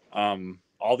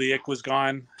 all the ick was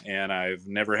gone, and I've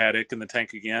never had ick in the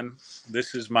tank again.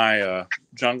 This is my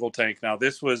jungle tank. Now,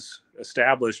 this was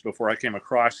established before I came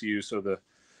across you, so the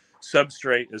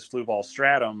substrate is Fluval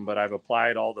stratum, but I've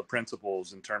applied all the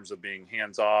principles in terms of being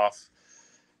hands-off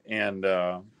and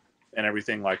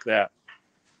everything like that.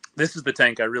 This is the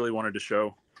tank I really wanted to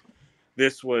show.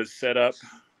 This was set up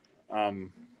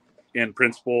in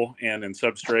principle and in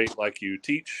substrate like you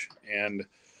teach, and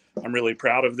I'm really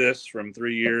proud of this from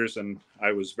 3 years, and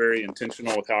I was very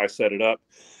intentional with how I set it up.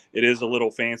 It is a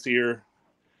little fancier,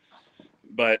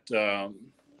 but I'm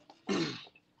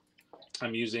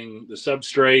using the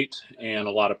substrate and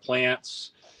a lot of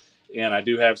plants, and I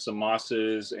do have some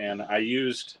mosses, and I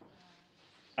used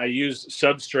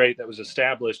substrate that was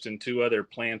established in 2 other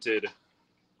planted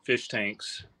fish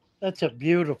tanks. That's a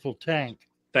beautiful tank.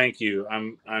 Thank you.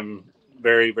 I'm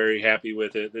very, very happy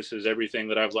with it. This is everything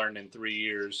that I've learned in 3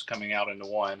 years coming out into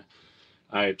one.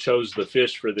 I chose the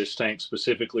fish for this tank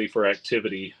specifically for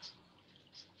activity.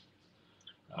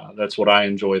 That's what I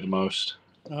enjoy the most.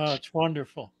 Oh, it's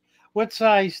wonderful. What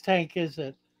size tank is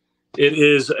it? It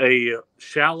is a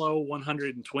shallow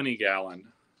 120 gallon.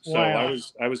 So wow.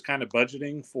 I was kind of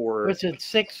budgeting for. Was it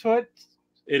 6 foot?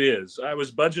 It is. I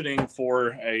was budgeting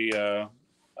for a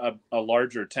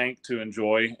larger tank to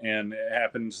enjoy, and it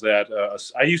happens that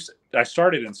I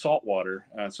started in saltwater,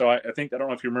 so I think, I don't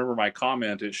know if you remember my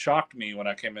comment. It shocked me when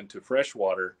I came into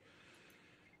freshwater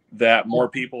that more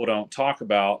people don't talk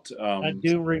about. I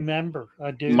do remember.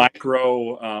 I do.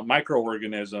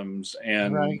 Microorganisms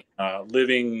and right.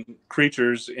 Living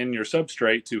creatures in your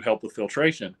substrate to help with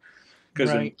filtration,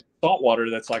 because right. in saltwater,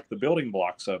 that's like the building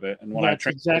blocks of it. And when that's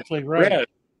exactly right.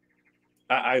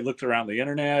 I looked around the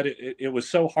internet. It was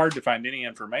so hard to find any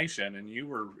information, and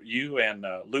you and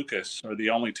Lucas are the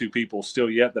only 2 people still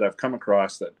yet that I've come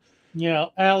across that. Yeah,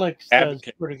 Alex does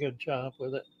a pretty good job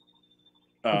with it.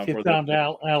 If you found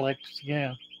out Alex,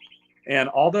 yeah. And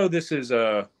although this is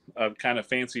a kind of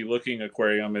fancy looking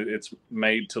aquarium, it's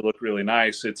made to look really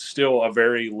nice. It's still a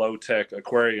very low tech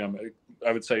aquarium,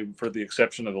 I would say, for the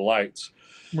exception of the lights.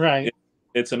 Right.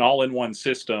 It's an all-in-one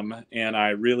system, and I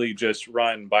really just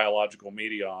run biological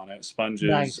media on it, sponges,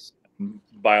 nice.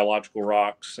 Biological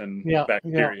rocks, and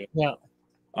bacteria. Yeah.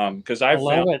 Because I've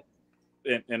found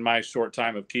in my short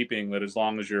time of keeping that as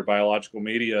long as your biological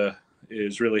media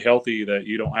is really healthy, that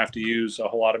you don't have to use a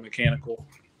whole lot of mechanical.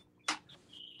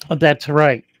 Oh, that's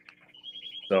right.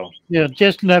 So yeah,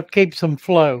 just enough keeps them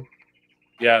flow.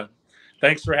 Yeah.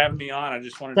 Thanks for having me on. I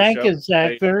just wanted to show. Thank you,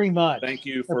 Zach, very much. Thank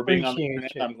you for being on the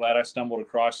internet. I'm glad I stumbled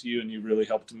across you, and you really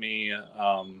helped me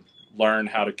learn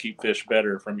how to keep fish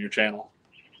better from your channel.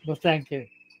 Well, thank you.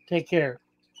 Take care.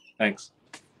 Thanks.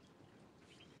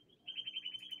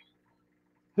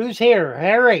 Who's here?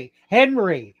 Henry.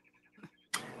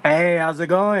 Hey, how's it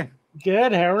going?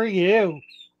 Good. How are you?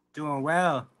 Doing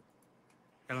well.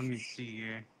 Let me see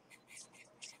here.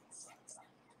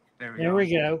 There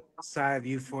we go. Side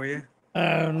view for you.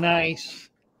 Oh, nice.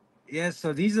 Yeah,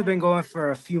 so these have been going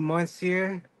for a few months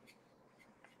here.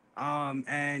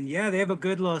 And yeah, they have a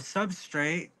good little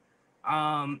substrate.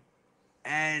 And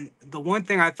the one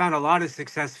thing I found a lot of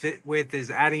success with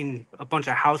is adding a bunch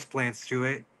of houseplants to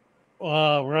it.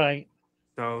 Oh, right.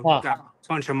 So got a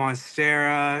bunch of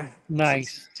monstera.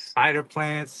 Nice. Spider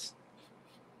plants.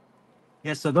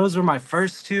 Yeah, so those were my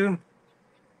first 2.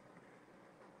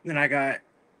 Then I got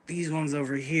these ones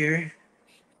over here.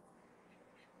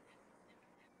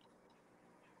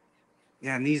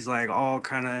 Yeah, and these like all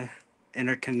kind of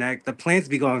interconnect. The plants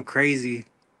be going crazy.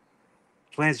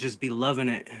 Plants just be loving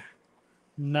it.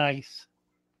 Nice.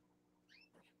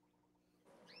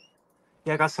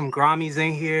 Yeah, I got some Grammies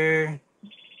in here.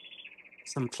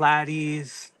 Some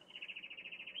platies.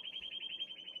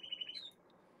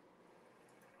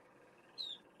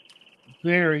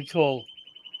 Very cool.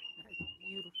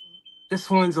 This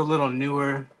one's a little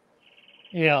newer.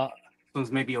 Yeah. This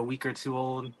one's maybe a week or 2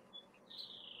 old.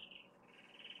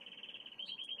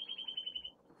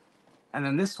 And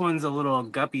then this one's a little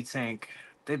guppy tank.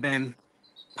 They've been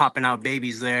popping out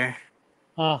babies there.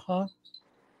 Uh-huh.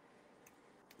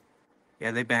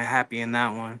 Yeah, they've been happy in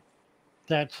that one.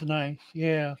 That's nice.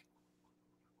 Yeah.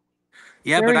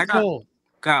 Yeah, but Very I got cool.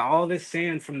 all this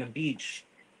sand from the beach.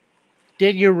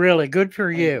 Did you really? Good for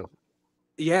And you.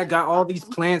 yeah, got all these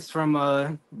plants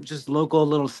from just local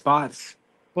little spots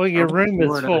Well, your over in room is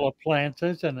Florida. full of plants,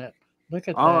 isn't it? Look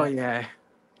at Oh that. yeah.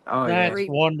 Oh yeah. That's Great.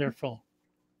 wonderful.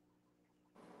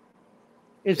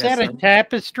 Is Yes, that a sir.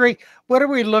 tapestry? What are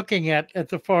we looking at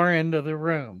the far end of the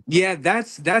room? Yeah,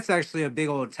 that's actually a big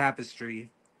old tapestry.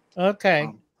 Okay.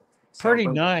 So, Pretty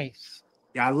but nice.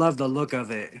 yeah, I love the look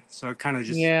of it. So it kind of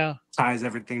just Yeah. ties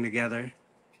everything together.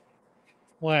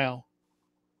 Wow.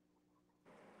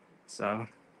 So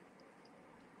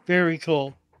Very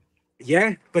cool.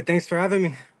 yeah, but thanks for having me.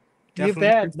 You Definitely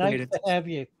bet. Nice appreciate to it. have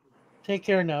you. Take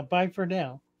care now. Bye for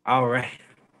now. All right.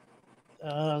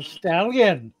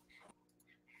 Stallion.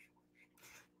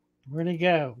 Where'd he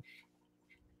go?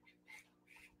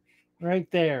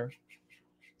 Right there.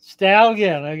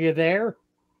 Stallion, are you there?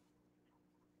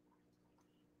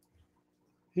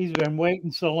 He's been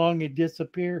waiting so long he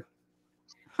disappeared.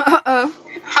 Uh-oh.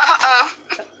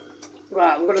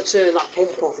 Right, I'm going to turn that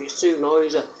pump off, it's too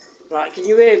noisy. Right, can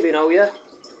you hear me now, yeah?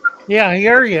 Yeah, I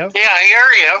hear you. Yeah, I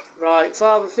hear you. Right,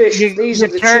 Father Fish, these are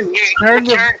the two.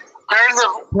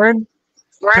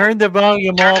 Turn the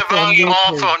volume off on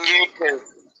YouTube. YouTube.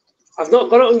 I've not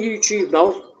got it on YouTube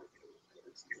now.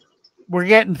 We're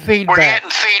getting feedback.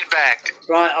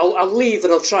 Right, I'll leave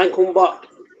and I'll try and come back.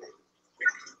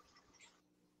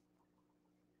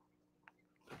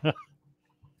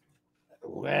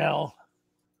 Well,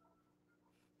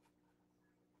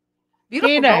 Beautiful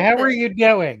Tina, how are goldfish. you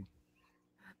doing?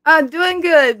 Doing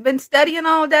good. Been studying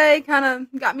all day. Kind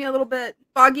of got me a little bit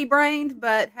foggy brained,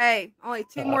 but hey, only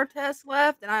 2 more tests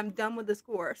left, and I'm done with this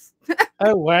course.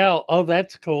 Oh, wow. Oh,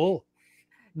 that's cool.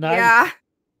 Nice.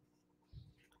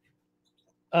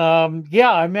 Yeah.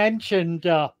 Yeah, I mentioned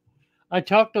I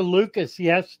talked to Lucas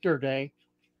yesterday.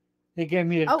 He gave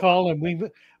me a Oh. call, and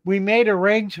we made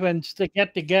arrangements to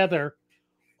get together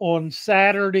on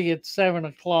Saturday at 7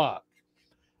 o'clock.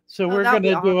 So we're that'll going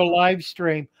be to do a awesome. live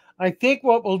stream. I think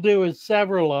what we'll do is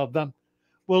several of them.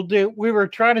 We were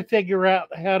trying to figure out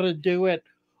how to do it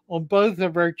on both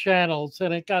of our channels,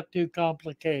 and it got too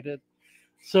complicated.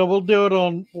 So we'll do it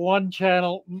on one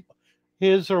channel,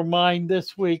 his or mine,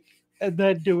 this week, and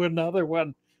then do another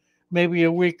one maybe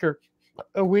a week or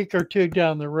two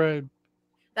down the road.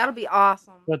 That'll be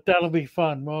awesome. But that'll be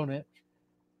fun, won't it?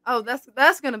 Oh,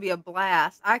 that's gonna be a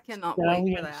blast. I cannot wait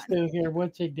for Stallion's that. still here.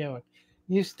 What's he doing?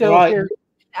 You still Right. here?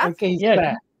 That's Okay, he's Yeah,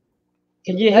 back.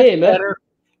 can you That's hear me? better.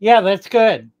 Yeah, that's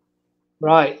good.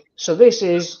 Right, so this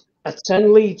is a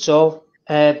 10 litre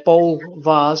bowl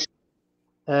vase.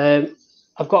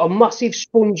 I've got a massive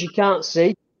sponge you can't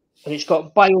see, and it's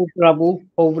got bio gravel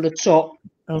over the top.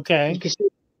 Okay.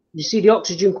 You see the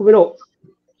oxygen coming up?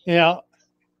 Yeah.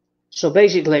 So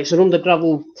basically, it's an under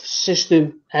gravel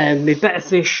system, and my better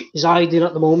fish is hiding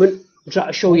at the moment. I'm trying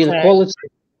to show you the Okay. quality.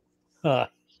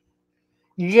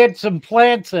 You get some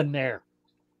plants in there.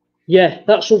 Yeah,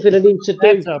 that's something I need to do.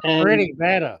 That's a pretty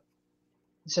better.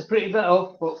 It's a pretty better,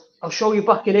 but I'll show you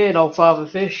back in here now, Father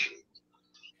Fish.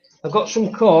 I've got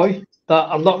some koi that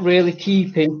I'm not really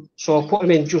keeping, so I'll put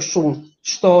them in just some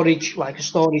storage, like a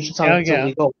storage tank till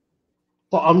they go.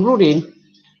 But I'm running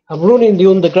the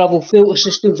under gravel filter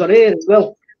systems on here as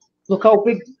well. Look how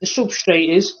big the substrate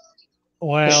is.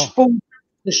 Wow.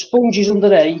 The sponge is under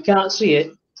there. You can't see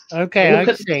it. Okay,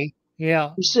 I see.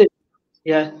 Yeah. You see?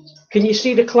 Yeah. Can you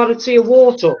see the clarity of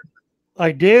water?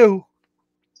 I do.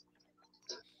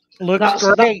 Looks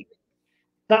great.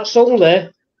 That's only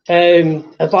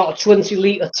about a 20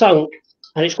 litre tank,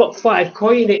 and it's got 5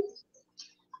 koi in it.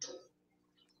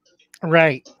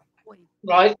 Right.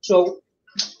 Right. So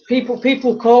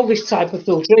people call this type of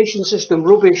filtration system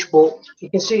rubbish, but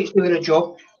you can see it's doing a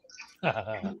job.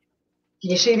 Can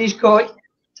you see these koi?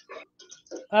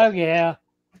 Oh yeah.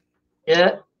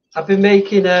 Yeah. I've been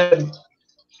making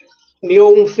my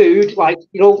own food, like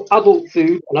adult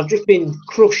food, and I've just been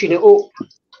crushing it up,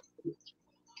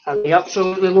 and they're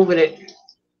absolutely loving it.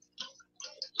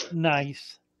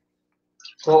 Nice.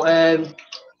 But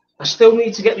I still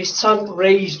need to get this tank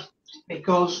raised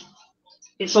because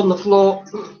it's on the floor,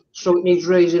 so it needs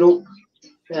raising up.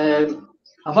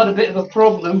 I've had a bit of a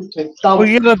problem with damp.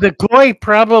 Well, the koi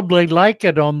probably like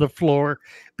it on the floor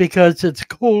because it's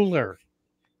cooler.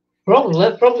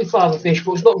 Probably Father Fish,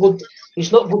 but it's not good.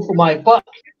 It's not good for my back.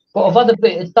 But I've had a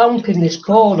bit of damp in this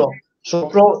corner, so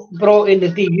I brought in the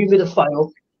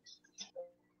dehumidifier.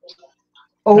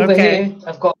 Over here,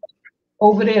 I've got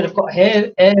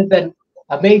hair vent.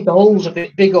 I made the holes a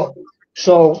bit bigger,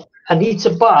 so I need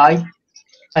to buy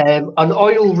an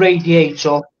oil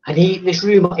radiator and heat this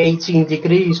room at 18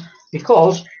 degrees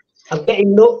because I'm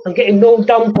getting no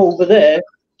damp over there,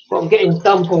 but I'm getting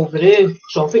damp over here.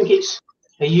 So I think it's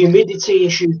a humidity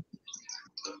issue.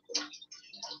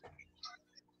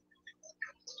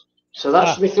 So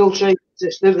that's my filtration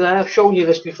system there. I've shown you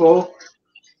this before.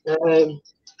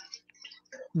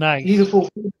 Nice. Beautiful.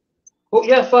 But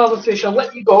yeah, Father Fish, I'll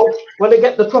let you go when I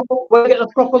get the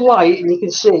proper light and you can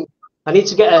see. I need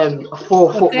to get a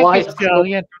 4-foot Thank you, light.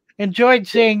 Stallion. Enjoyed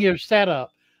seeing your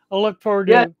setup. I'll look forward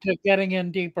Yeah. to getting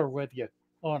in deeper with you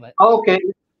on it. Okay.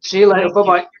 See you later. Bye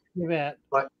bye. You bet.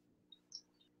 Bye.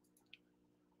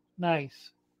 Nice.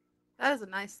 That is a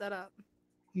nice setup.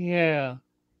 Yeah.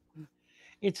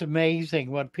 It's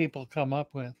amazing what people come up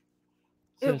with.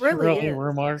 It It's really really is.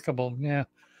 remarkable. Yeah.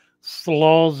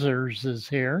 Slauzers is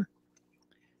here.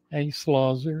 A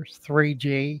Slauzers,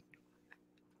 3G.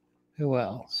 Who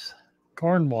else?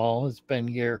 Cornwall has been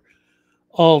here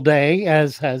all day,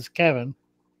 as has Kevin.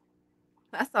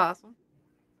 That's awesome.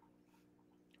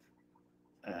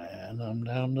 And I'm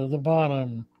down to the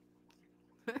bottom.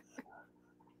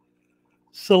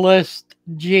 Celeste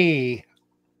G.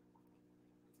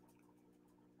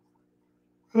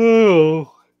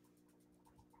 Oh.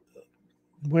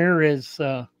 Where is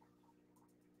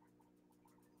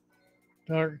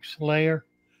Dark Slayer?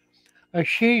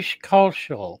 Ashish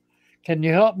Kaushal. Can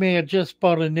you help me? I just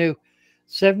bought a new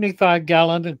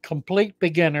 75-gallon and complete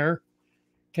beginner.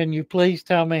 Can you please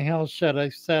tell me how should I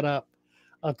set up?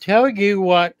 I'll tell you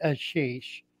what,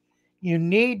 Ashish. You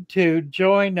need to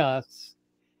join us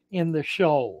in the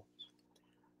show.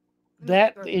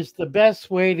 That is the best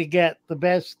way to get the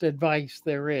best advice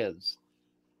there is.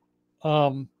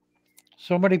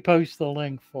 Somebody post the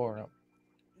link for them.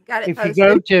 Got it If posted. you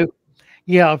go to,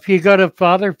 if you go to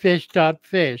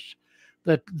fatherfish.fish,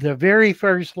 the very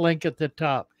first link at the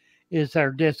top is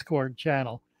our Discord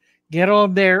channel. Get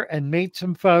on there and meet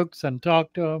some folks and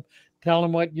talk to them. Tell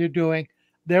them what you're doing.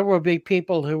 There will be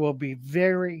people who will be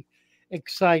very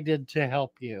excited to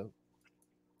help you.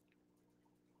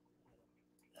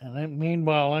 And then,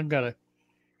 meanwhile, I'm going to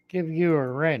give you a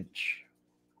wrench.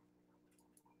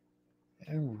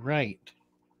 All right.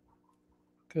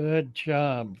 Good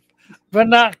job.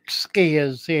 Vanoksky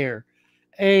is here.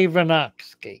 A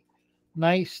Vanoksky.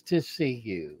 Nice to see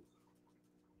you.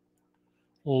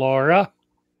 Laura.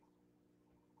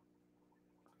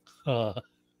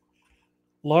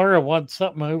 Laura wants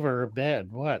something over her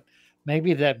bed. What?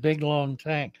 Maybe that big long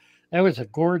tank. That was a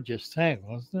gorgeous tank,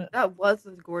 wasn't it? That was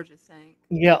a gorgeous tank.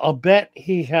 Yeah, I'll bet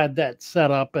he had that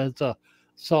set up as a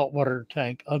saltwater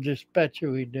tank. I'll just bet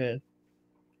you he did.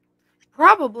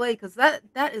 Probably, because that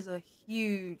is a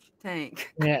huge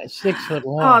tank. Yeah, 6 foot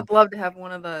long. Oh, I'd love to have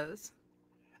one of those.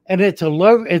 And it's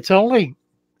only,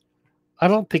 I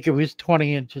don't think it was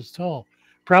 20 inches tall.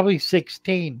 Probably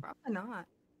 16. Probably not.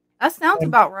 That sounds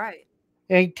about right.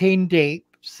 18 deep,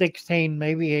 16,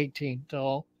 maybe 18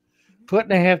 tall.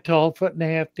 1.5 tall,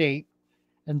 1.5 deep,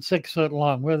 and 6 foot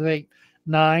long. Whether they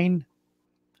 9,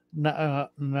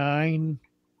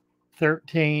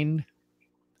 13,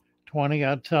 20,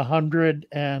 that's 100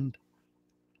 and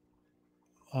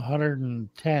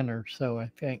 110 or so, I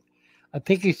think. I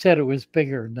think he said it was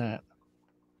bigger than that.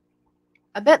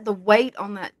 I bet the weight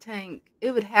on that tank,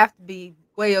 it would have to be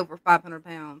way over 500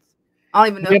 pounds. I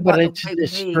don't even know Yeah, but what it's the weight would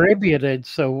be. distributed,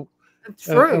 so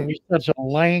True. with such a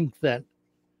length that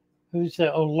who's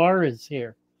that? Oh, Laura's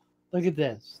here. Look at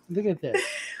this. Look at this.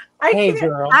 Hey,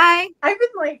 girl. Hi. I've been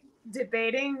like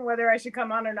debating whether I should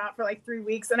come on or not for like 3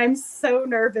 weeks, and I'm so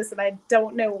nervous, and I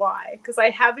don't know why. Because I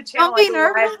have a channel Don't be I go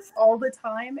live nervous. all the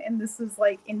time, and this is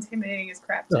like intimidating as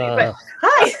crap to me. But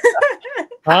hi.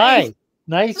 Hi.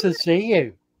 Nice to see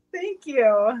you. Thank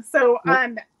you. So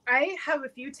I have a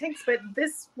few tanks, but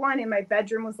this one in my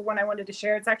bedroom was the one I wanted to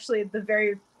share. It's actually the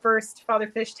very first Father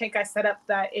Fish tank I set up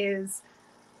that is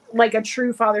like a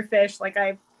true Father Fish. Like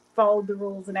I followed the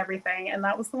rules and everything, and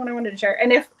that was the one I wanted to share.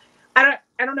 And if I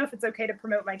don't know if it's okay to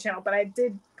promote my channel, but I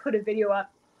did put a video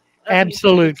up.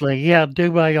 Absolutely. Yeah, do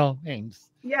by all means.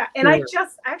 Yeah, and Sure.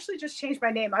 I actually just changed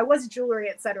my name. I was Jewelry,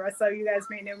 etc., so you guys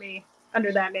may know me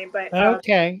under that name. But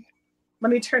Okay.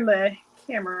 let me turn the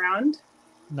camera around.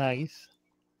 Nice.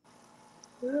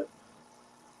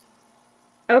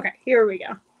 Okay, here we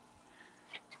go.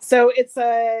 So it's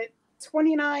a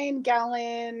 29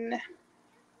 gallon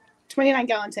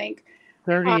tank.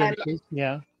 30 inches.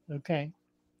 Yeah. Okay.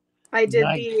 I did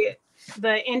Nice.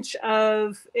 the inch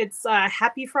of it's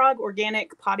Happy Frog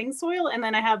organic potting soil, and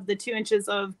then I have the 2 inches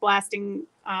of blasting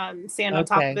sand on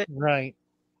top of it. Right.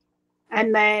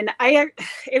 And then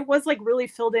it was like really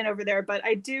filled in over there, but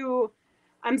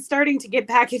I'm starting to get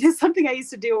back into something I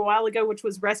used to do a while ago, which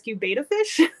was rescue betta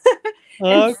fish.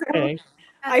 Okay.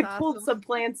 I pulled some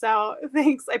plants out.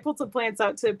 Thanks. I pulled some plants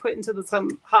out to put into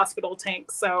some hospital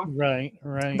tanks. So Right.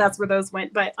 that's where those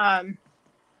went. But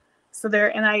so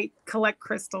there, and I collect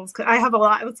crystals. I have a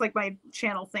lot. It's like my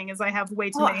channel thing is I have way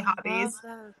too many hobbies.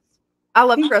 I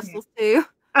love crystals too.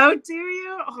 Oh, do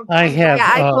you? Oh, I have. Yeah,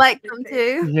 I collect them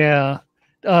too. Yeah.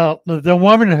 The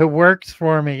woman who works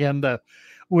for me in the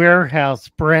warehouse,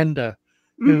 Brenda,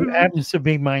 who happens to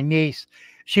be my niece,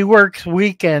 she works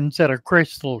weekends at a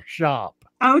crystal shop.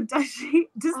 Oh, does she?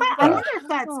 Does that? I wonder if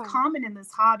that's common in this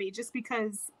hobby, just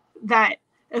because that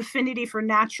affinity for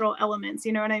natural elements.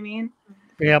 You know what I mean?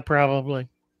 Yeah, probably.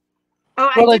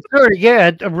 Oh, well, it's sure.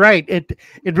 Yeah, right. It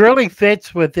really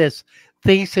fits with this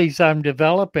thesis I'm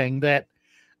developing that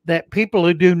people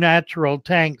who do natural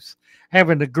tanks have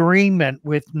an agreement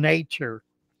with nature,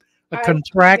 a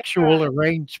contractual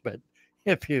arrangement,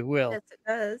 if you will. Yes, it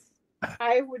does.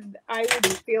 I would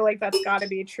feel like that's got to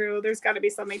be true. There's got to be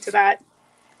something to that.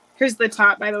 Here's the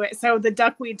top, by the way. So the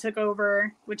duckweed took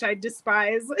over, which I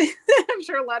despise. I'm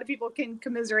sure a lot of people can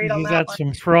commiserate on that. You got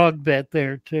some frog bed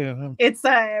there too. It's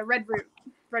a red root.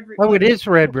 Red root. Oh, it is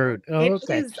red root. Oh,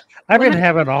 okay. I've been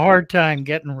having a hard time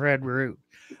getting red root.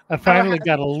 I finally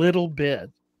got a little bit.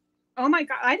 Oh my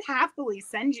God, I'd happily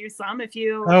send you some if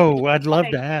you. Oh, I'd love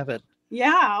to have it.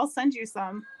 Yeah, I'll send you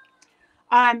some.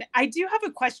 I do have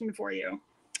a question for you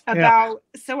about.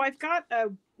 Yeah. So I've got a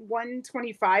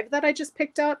 125 that I just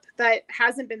picked up that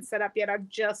hasn't been set up yet. I've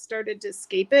just started to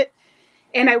escape it,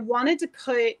 and I wanted to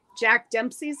put Jack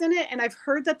Dempsey's in it, and I've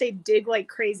heard that they dig like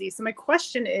crazy. So my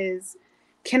question is,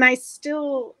 can I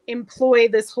still employ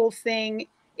this whole thing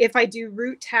if I do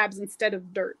root tabs instead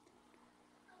of dirt?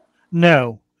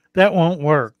 No, that won't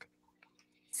work.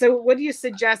 So what do you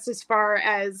suggest as far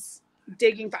as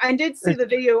digging? I did see the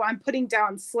video. I'm putting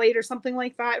down slate or something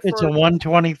like that. It's a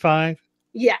 125?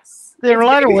 Yes. There are a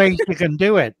lot of ways you can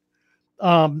do it.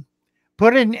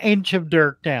 Put an inch of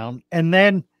dirt down, and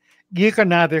then you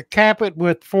can either cap it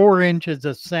with 4 inches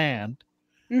of sand,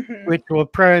 which will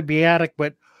probably be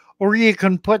adequate, or you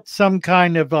can put some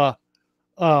kind of a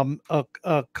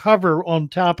cover on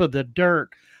top of the dirt,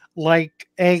 like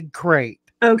egg crate.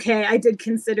 Okay, I did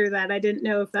consider that. I didn't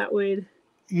know if that would.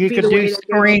 You could do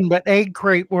screen, but egg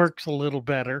crate works a little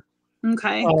better.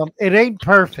 Okay. It ain't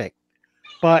perfect,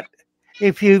 but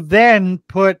if you then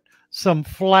put some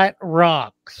flat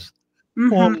rocks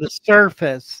on the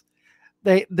surface,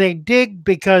 they dig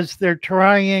because they're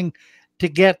trying to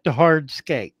get to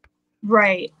hardscape.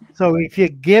 Right. So if you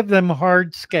give them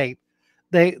hardscape,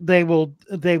 they will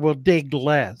dig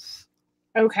less.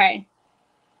 Okay.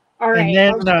 All right.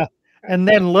 And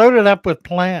then load it up with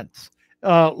plants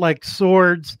like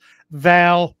swords,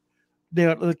 val,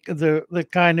 the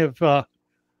kind of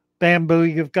bamboo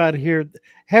you've got here,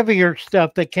 heavier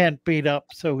stuff that can't beat up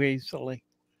so easily.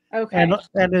 Okay.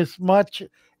 And as much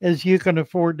as you can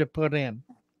afford to put in.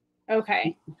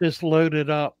 Okay. Just load it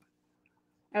up.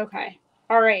 Okay.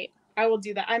 All right. I will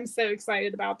do that. I'm so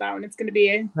excited about that one. It's going to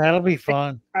be that'll be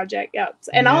fun project. Yep.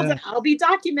 And I'll be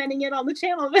documenting it on the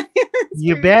channel.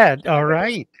 You bet. All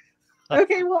right.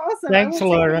 Okay. Well, awesome. Thanks, I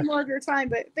won't Laura. take any more of your time,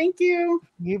 but thank you.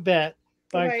 You bet.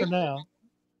 Bye Bye-bye. for now.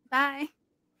 Bye.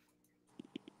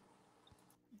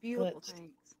 Beautiful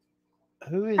things.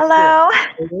 Who is Hello.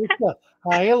 this? Alyssa.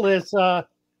 Hi, Alyssa.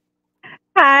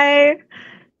 Hi.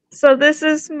 So this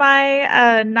is my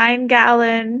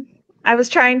 9-gallon. I was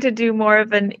trying to do more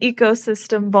of an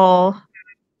ecosystem bowl,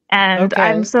 and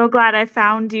I'm so glad I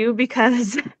found you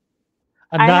because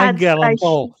a 9-gallon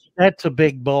bowl. That's a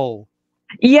big bowl.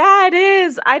 Yeah, it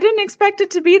is. I didn't expect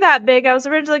it to be that big. I was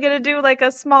originally going to do like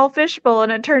a small fish bowl,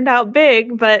 and it turned out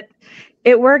big, but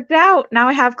it worked out. Now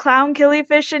I have clown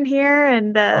killifish in here,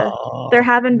 and they're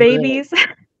having babies.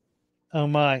 Oh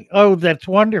my! Oh, that's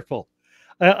wonderful.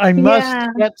 I must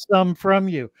get some from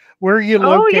you. Where are you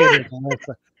located,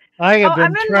 Melissa? I have been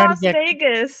I'm in trying Las to get.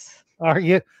 Vegas. Are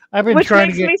you? I've been Which trying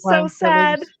makes to get me so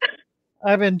sad.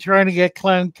 I've been trying to get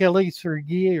clown killies for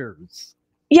years.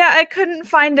 Yeah, I couldn't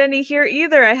find any here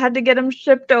either. I had to get them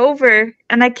shipped over,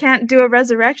 and I can't do a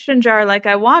resurrection jar like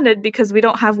I wanted because we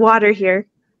don't have water here.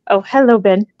 Oh, hello,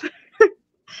 Ben.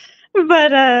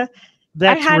 But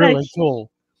that's really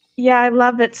cool. Yeah, I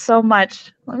love it so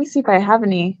much. Let me see if I have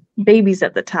any babies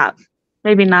at the top.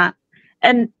 Maybe not.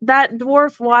 And that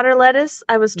dwarf water lettuce,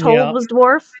 I was told was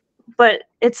dwarf, but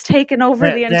it's taken over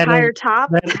the entire top.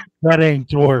 That ain't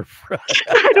dwarf.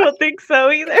 I don't think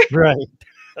so either. Right.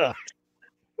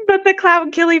 But the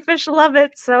clown killifish love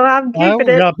it, so I'm keeping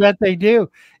it. I bet they do.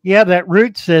 Yeah, that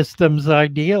root system's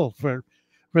ideal for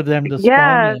them to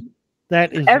spawn in.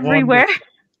 That is everywhere. Wonderful.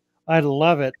 I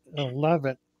love it. I love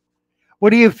it.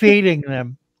 What are you feeding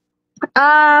them?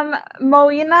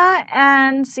 Moina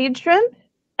and seed shrimp,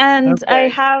 and I Okay.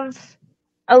 have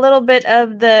a little bit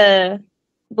of the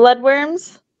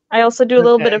bloodworms. I also do a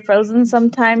little bit Okay. of frozen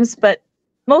sometimes, but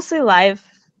mostly live.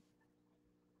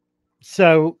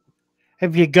 So,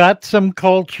 have you got some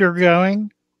culture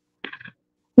going?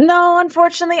 No,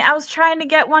 unfortunately, I was trying to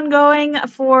get one going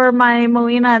for my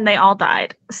Moina and they all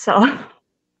died. So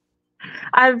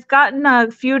I've gotten a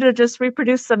few to just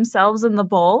reproduce themselves in the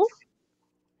bowl,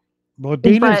 Well,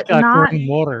 Dina's but got not. green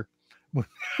water.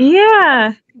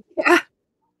 Yeah. Yeah.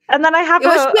 And then I have It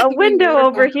was a getting green window water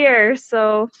over for here,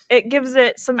 so it gives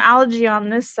it some algae on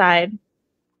this side.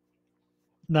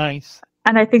 Nice.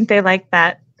 And I think they like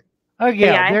that. Oh But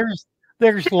yeah, yeah.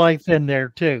 there's life in there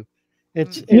too.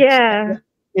 It's Yeah.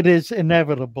 it is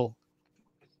inevitable.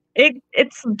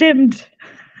 It's dimmed.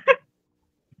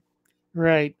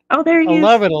 Right. Oh, there I he is.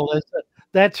 love it, Alyssa.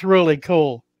 That's really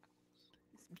cool.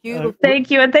 beautiful.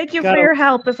 Thank you, and thank you for Gotta your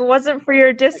help. If it wasn't for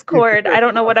your Discord, I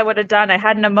don't know what I would have done. I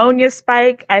had an ammonia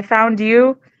spike. I found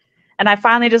you, and I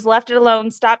finally just left it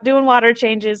alone, stopped doing water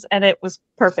changes, and it was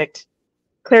perfect.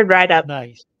 Cleared right up.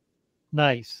 Nice.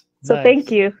 Nice. So Nice.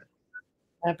 thank you.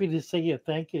 Happy to see you.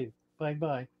 Thank you. Bye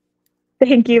bye.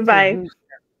 Thank you. Okay, Bye. who's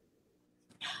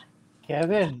there?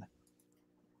 Kevin.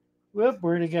 Whoop,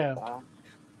 where'd he go?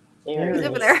 There He's he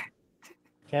over is. there.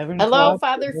 Kevin Hello, Fox.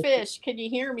 Father Fish. Can you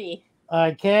hear me?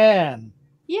 I can.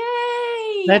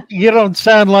 Yay! That you don't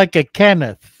sound like a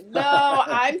Kenneth. No,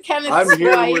 I'm Kenneth's I'm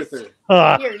here wife. with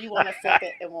her. Here, you want to flip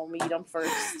it and we'll meet them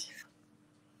first.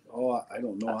 Oh, I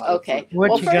don't know how. Okay. What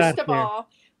Well, you first got of there? all,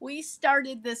 we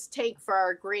started this tank for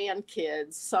our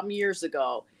grandkids some years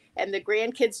ago. And the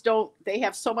grandkids they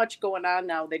have so much going on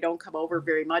now, they don't come over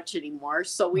very much anymore.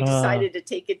 So we decided to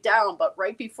take it down. But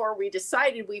right before we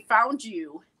decided, we found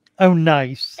you. Oh,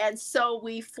 nice. And so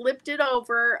we flipped it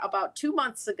over about 2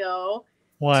 months ago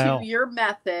Wow. to your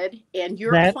method and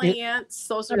your That is- plants.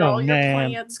 Those are Oh, all your man.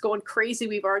 plants going crazy.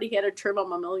 We've already had to trim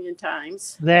them a million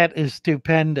times. That is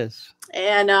stupendous.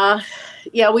 And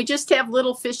yeah, we just have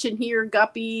little fish in here,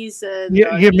 guppies and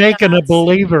You're making a neots.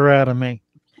 believer out of me.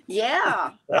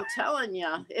 Yeah, I'm telling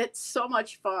you, it's so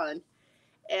much fun.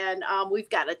 And we've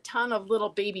got a ton of little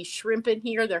baby shrimp in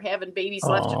here. They're having babies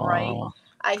left and right. Aw,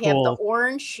 I have the cool.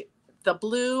 orange, the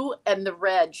blue, and the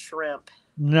red shrimp.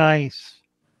 Nice.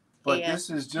 But And this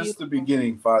is just the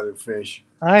beginning, Father Fish.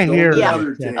 I Don't hear get you.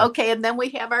 other Yeah. tank. Okay, and then we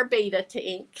have our beta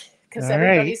tank because All right.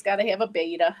 everybody's got to have a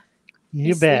beta. You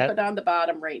He's bet. sleeping on the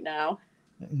bottom right now,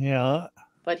 Yeah.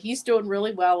 but he's doing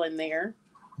really well in there.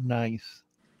 Nice.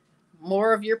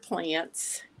 More of your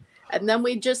plants. And then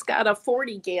we just got a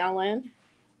 40-gallon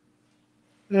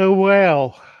Oh,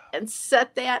 well. and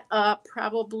set that up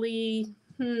probably,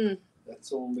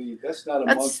 That's not a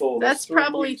month old. that's 3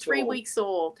 probably weeks 3 old. weeks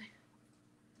old.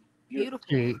 Beautiful.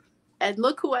 Gee. And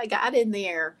look who I got in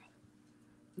there.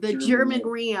 The German German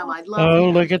ram. I love Oh,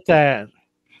 him. look at that.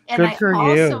 And Good I for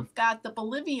also you. got the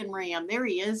Bolivian ram. There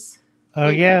he is. Oh,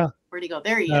 Wait, yeah. where'd he go?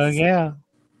 There he Oh, is. yeah.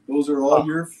 Those are all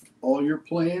your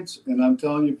plants, and I'm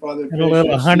telling you, Father And a Fish,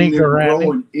 little I've honey seen them grow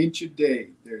gourami. an inch a day.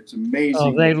 It's amazing.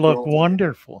 Oh, they what look grow.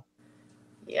 wonderful.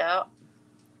 Yeah.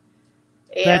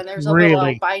 And That's there's a little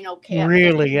really, albino cat.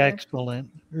 really excellent.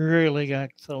 Really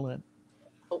excellent.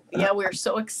 Oh, yeah, we're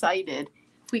so excited.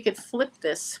 If we could flip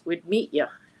this, we'd meet you.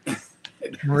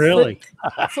 Really.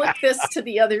 Flip this to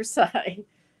the other side.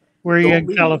 Where are you Don't in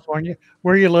leave. California?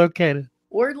 Where are you located?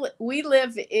 We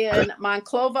live in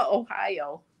Monclova,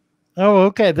 Ohio. Oh,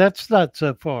 okay. That's not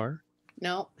so far.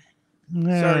 No,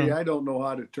 No. Sorry, I don't know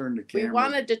how to turn the we camera.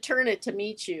 wanted to turn it to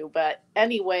meet you, but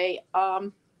anyway,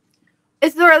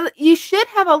 Is there? You should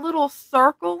have a little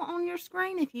circle on your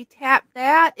screen. If you tap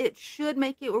that, it should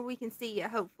make it where we can see you.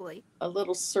 Hopefully. a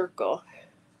little circle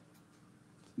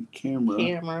camera.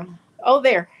 camera. Oh,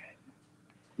 there.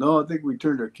 No, I think we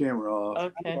turned our camera off.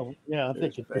 Okay. Oh, yeah, I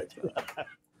think There's it back.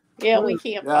 Yeah, we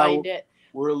can't Yeah, find it.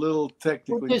 We're a little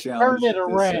technically just challenged. turn it at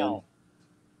this around. end.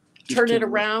 Just Turn it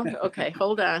around. Okay,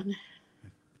 hold on.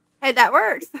 Hey, that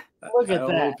works. Look I at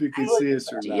don't know that. if you can Look see at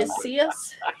us or Do not. you but see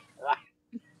us?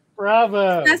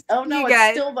 Bravo. That's Oh no, you it's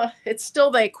guys. still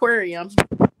the aquarium.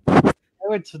 No,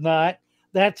 it's not.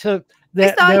 That's a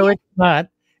that. saw No, you. it's not.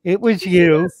 It was Did you see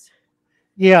you. us?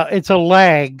 Yeah, it's a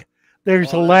lag.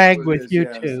 There's a Oh, that's lag what it with is, you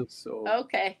yes. two. So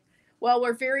Okay. Well,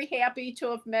 we're very happy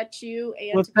to have met you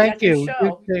and Well, to be on thank your you. You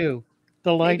show. too.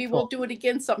 Maybe we'll Delightful. do it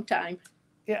again sometime.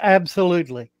 Yeah,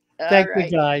 absolutely. All Thank you,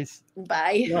 right. guys.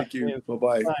 Bye. thank you.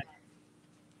 Bye-bye. Bye.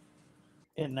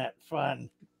 Isn't that fun?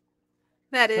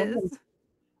 That Somebody- is.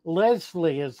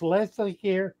 Leslie, is Leslie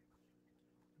here?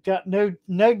 Got no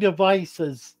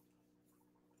devices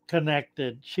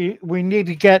connected. We need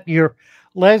to get your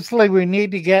Leslie. We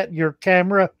need to get your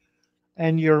camera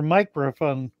and your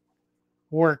microphone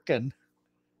working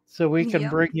so we can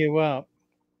Yep. bring you up.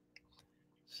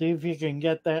 See if you can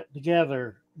get that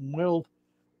together. We'll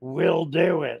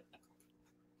do it.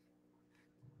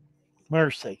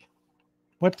 Mercy.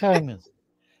 What time is it?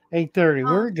 8:30.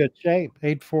 We're in good shape.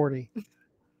 8:40.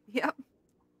 Yep.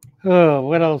 Oh,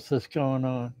 what else is going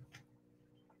on?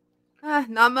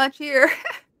 Not much here.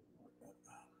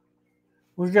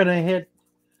 We're going to hit,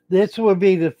 this will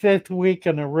be the 5th week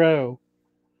in a row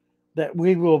that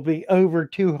we will be over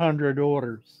 200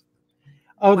 orders.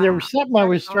 Oh, there was something I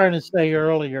was trying to say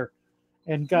earlier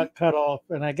and got cut off,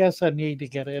 and I guess I need to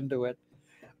get into it.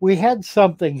 We had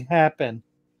something happen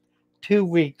 2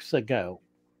 weeks ago.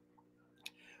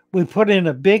 We put in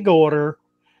a big order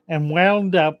and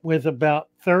wound up with about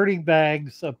 30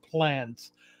 bags of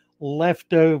plants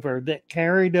left over that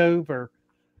carried over.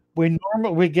 We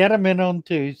get them in on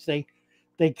Tuesday.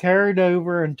 They carried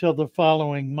over until the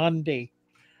following Monday.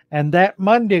 And that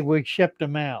Monday we shipped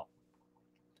them out.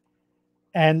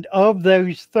 And of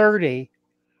those 30,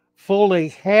 fully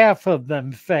half of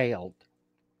them failed.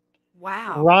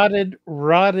 Wow.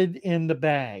 Rotted in the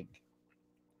bag.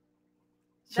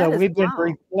 So we've been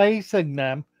replacing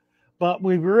them, but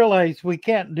we realized we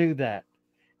can't do that.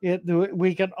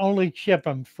 We can only ship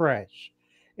them fresh.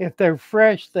 If they're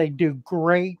fresh, they do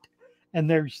great, and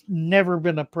there's never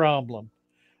been a problem.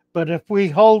 But if we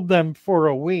hold them for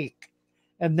a week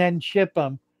and then ship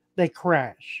them, they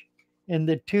crash. In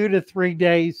the 2 to 3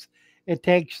 days it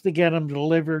takes to get them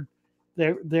delivered,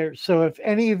 so if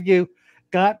any of you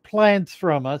got plants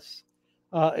from us,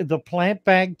 the plant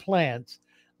bag plants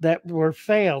that were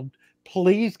failed,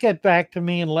 please get back to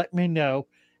me and let me know,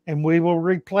 and we will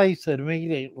replace it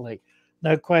immediately.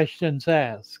 No questions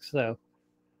asked. So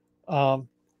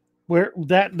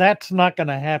that's not going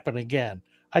to happen again.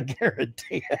 I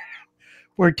guarantee it.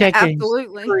 We're taking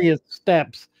serious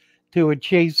steps to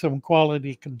achieve some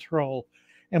quality control.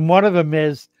 And one of them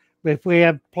is if we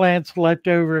have plants left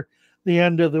over the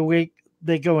end of the week,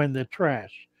 they go in the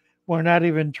trash. We're not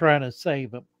even trying to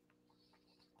save them.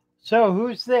 So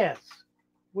who's this?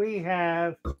 We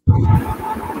have.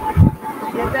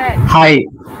 Hi,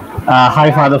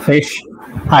 hi, Father Fish.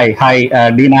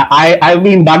 Hi, Dina. I've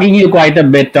been bugging you quite a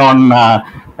bit on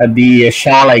the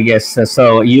shawl, I guess.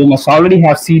 So you must already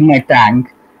have seen my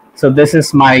tank. So this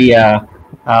is my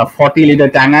 40-liter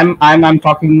tank. I'm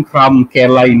talking from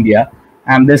Kerala, India,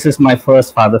 and this is my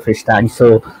first Father Fish tank.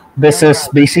 So this is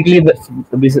basically I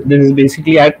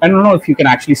don't know if you can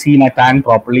actually see my tank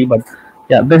properly, but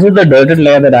yeah, this is the dirted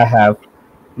layer that I have,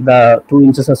 the 2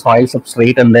 inches of soil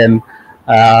substrate, and then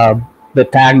the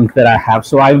tank that I have.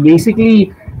 So I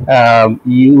basically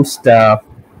used some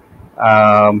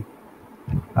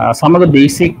of the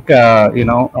basic,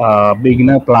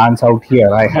 beginner plants out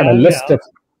here. I had a list of,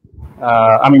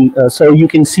 so you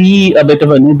can see a bit of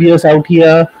Anubias out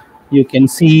here. You can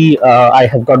see I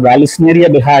have got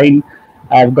Vallisneria behind.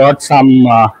 I've got some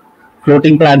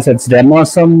floating plants, that's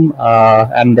Dermosum,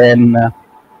 and then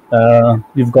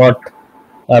we've got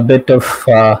a bit of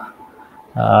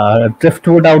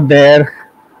driftwood out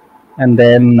there, and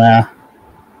then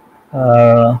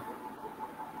so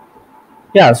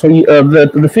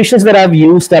the fishes that I've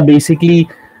used are basically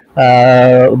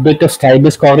a bit of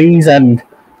stribus cories, and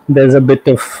there's a bit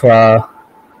of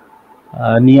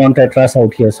neon tetras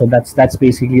out here. So that's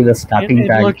basically the starting It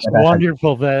tank. looks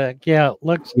wonderful.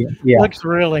 Looks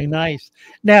really nice.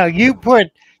 Now you've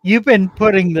been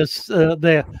putting this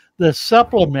the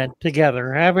supplement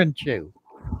together, haven't you?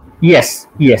 Yes.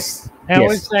 How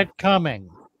is that coming?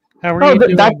 How are you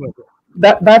doing with it?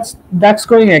 That's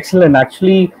going excellent.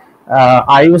 Actually,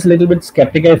 I was a little bit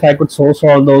skeptical if I could source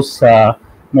all those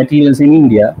materials in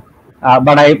India,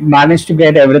 but I managed to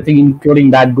get everything,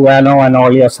 including that guano and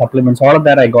all your supplements. All of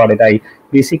that I got it. I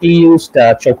basically used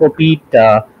choco peat,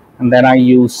 and then I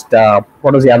used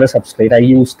what was the other substrate? I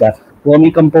used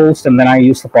vermicompost, and then I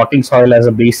used the potting soil as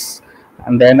a base.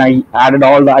 And then I added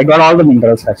I got all the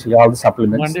minerals, actually, all the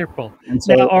supplements. Wonderful. And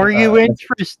so, now, are you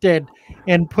interested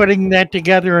in putting that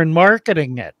together and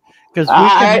marketing it? Because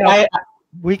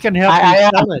we can help you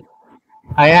sell it.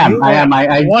 I am.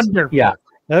 Wonderful. Yeah.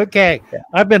 Okay. Yeah.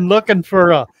 I've been looking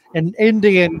for an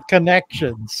Indian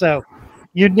connection. So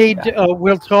you need to,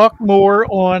 we'll talk more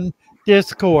on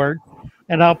Discord,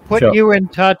 and I'll put you in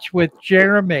touch with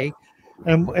Jeremy,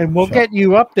 and we'll get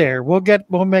you up there.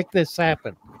 We'll make this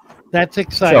happen. That's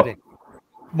exciting.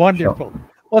 Wonderful.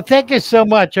 Well, thank you so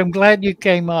much. I'm glad you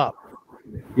came up.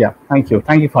 Yeah, thank you.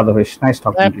 Thank you, Father Fish. Nice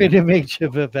talking to you. Happy to meet you,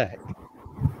 Vivek.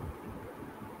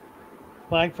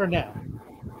 Bye for now.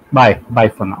 Bye. Bye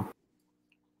for now.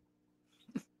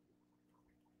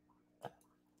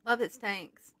 Love its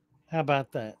tanks. How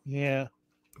about that? Yeah.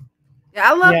 Yeah,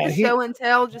 I love Yeah. the show and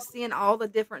tell, just seeing all the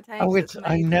different tanks. Oh, It's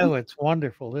I amazing. know it's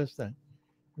wonderful, isn't it? It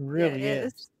Yeah, really it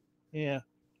is. is. Yeah.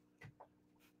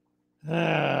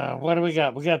 What do we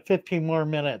got? We got 15 more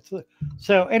minutes.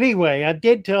 So anyway, I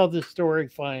did tell the story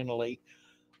finally.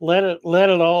 Let it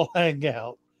all hang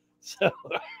out. So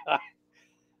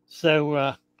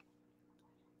so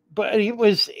but it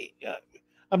was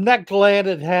I'm not glad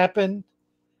it happened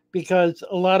because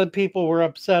a lot of people were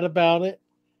upset about it.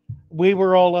 We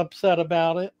were all upset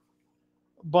about it,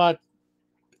 but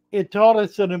it taught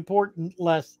us an important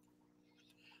lesson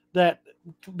that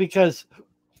because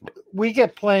we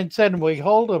get plants in, we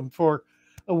hold them for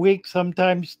a week,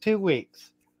 sometimes 2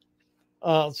 weeks,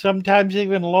 sometimes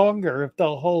even longer if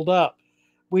they'll hold up.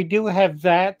 We do have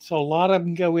vats. A lot of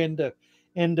them go into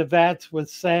vats with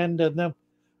sand in them,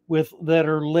 that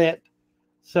are lit,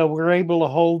 so we're able to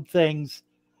hold things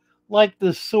like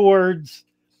the swords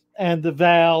and the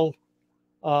Val.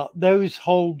 Those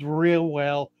hold real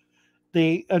well.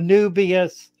 The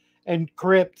Anubias and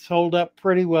crypts hold up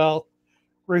pretty well,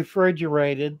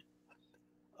 refrigerated.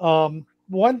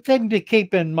 One thing to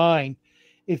keep in mind,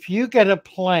 if you get a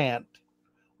plant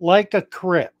like a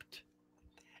crypt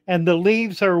and the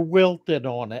leaves are wilted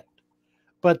on it,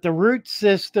 but the root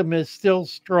system is still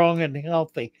strong and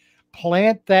healthy,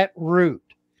 plant that root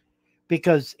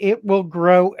because it will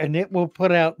grow and it will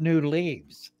put out new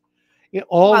leaves.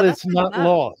 All Wow, is that's good to not know.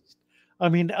 lost. I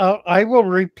mean, I will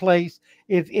replace,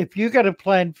 if you get a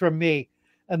plant from me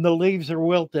and the leaves are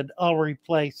wilted, I'll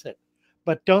replace it.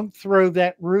 But don't throw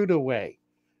that root away.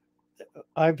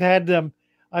 I've had them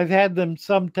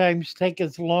sometimes take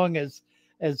as long as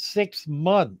 6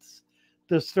 months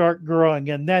to start growing,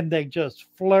 and then they just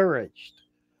flourished.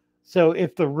 So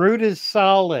if the root is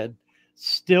solid,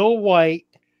 still white,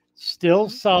 still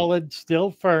solid,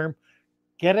 still firm,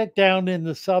 get it down in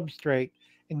the substrate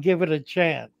and give it a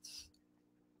chance.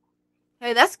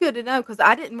 Hey, that's good to know because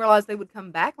I didn't realize they would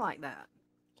come back like that.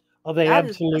 Oh, they That's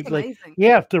absolutely, amazing.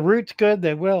 yeah, if the root's good,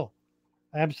 they will.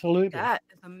 Absolutely. That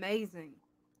is amazing.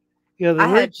 Yeah, the I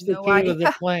had root's the no key to the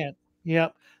idea. plant.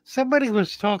 Yep. Somebody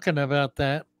was talking about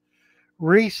that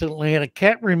recently, and I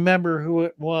can't remember who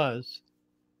it was.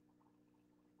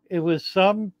 It was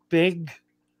some big,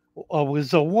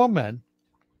 was a woman,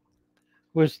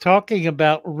 was talking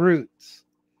about roots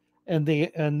and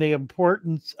the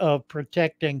importance of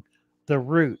protecting the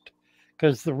root,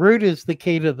 because the root is the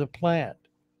key to the plant,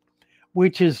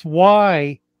 which is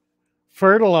why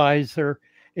fertilizer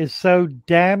is so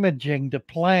damaging to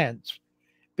plants,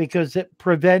 because it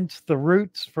prevents the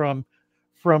roots from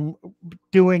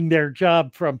doing their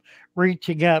job, from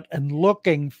reaching out and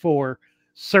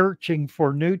searching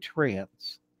for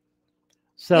nutrients.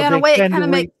 So Yeah, in a they way, it tend kind to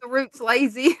of makes the roots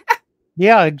lazy.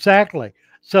 yeah, exactly.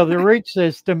 So the root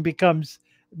system becomes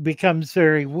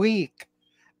very weak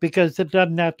because it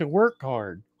doesn't have to work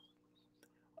hard.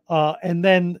 And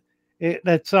then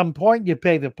at some point you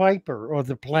pay the piper, or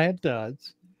the plant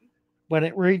does, when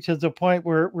it reaches a point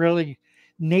where it really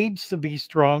needs to be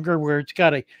stronger, where it's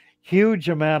got a huge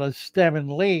amount of stem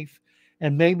and leaf,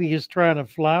 and maybe is trying to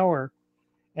flower,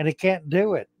 and it can't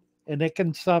do it, and it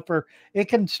can suffer, it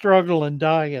can struggle and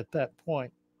die at that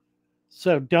point.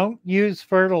 So don't use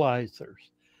fertilizers.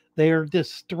 They are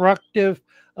destructive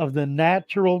of the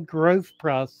natural growth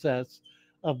process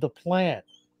of the plant.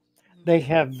 They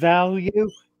have value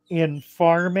in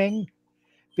farming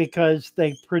because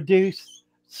they produce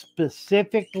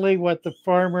specifically what the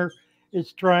farmer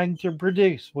is trying to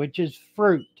produce, which is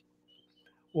fruit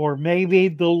or maybe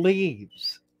the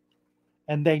leaves.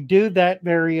 And they do that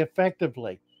very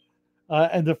effectively.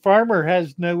 And the farmer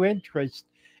has no interest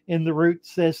in the root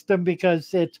system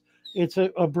because it's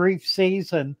a brief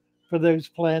season for those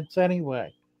plants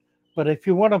anyway. But if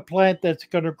you want a plant that's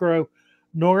going to grow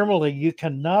normally, you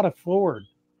cannot afford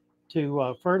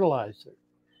to fertilize it.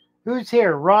 Who's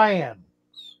here? Ryan.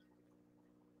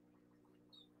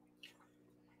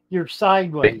 You're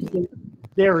sideways.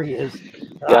 There he is.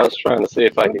 Yeah, I was trying to see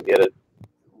if I could get it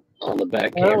on the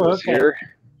back cameras okay. here.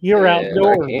 You're and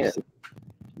outdoors. I can.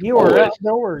 You are Always.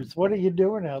 outdoors. What are you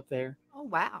doing out there? Oh,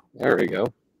 wow. There we go.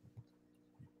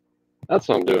 That's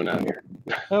what I'm doing out here.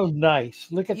 Oh, nice.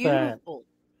 Look at that. Beautiful.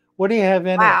 What do you have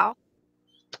in Wow.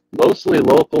 Mostly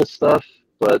local stuff,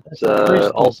 but crystal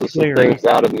also some clear. things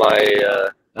out of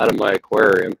my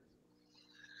aquarium.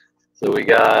 So we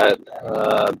got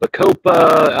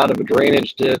Bacopa out of a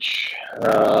drainage ditch,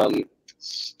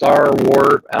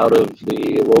 starwort out of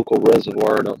the local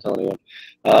reservoir, don't tell anyone,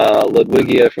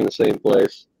 Ludwigia from the same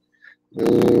place,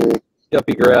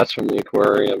 guppy grass from the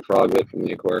aquarium, froglet from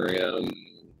the aquarium,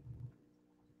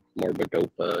 more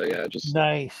bacopa. Yeah, just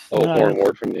Nice. more nice. and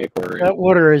more from the aquarium. That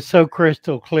water is so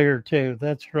crystal clear too.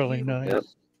 That's really nice. Yep.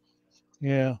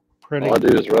 Yeah, pretty. All I do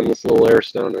is run this little air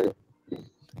stoner.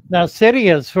 Now,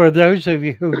 Cydias, for those of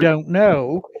you who don't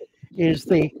know,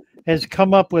 has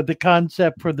come up with the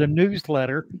concept for the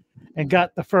newsletter and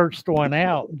got the first one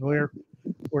out. We're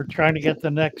trying to get the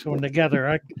next one together.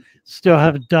 I still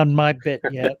haven't done my bit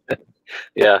yet.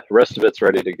 Yeah, the rest of it's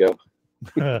ready to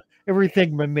go.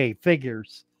 Everything but me,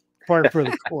 figures, part for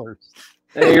the course.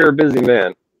 Hey, you're a busy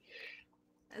man.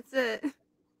 That's it.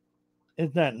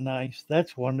 Isn't that nice?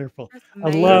 That's wonderful. That's I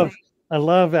amazing.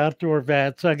 love outdoor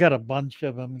vats. I got a bunch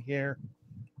of them here.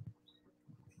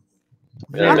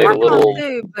 Yeah, I'm made a working on little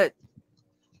two, but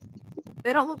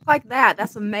they don't look like that.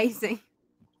 That's amazing.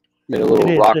 made a little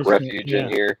It is, rock isn't it? refuge in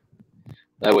Yeah. here.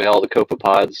 That way, all the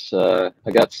copepods.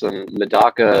 I got some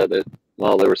Medaka that,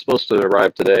 well, they were supposed to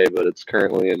arrive today, but it's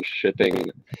currently in shipping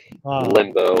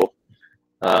limbo.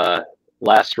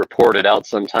 Last reported out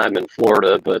sometime in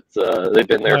Florida, but they've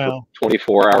been there Wow. for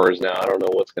 24 hours now. I don't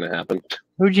know what's going to happen.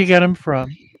 Who'd you get them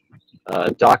from?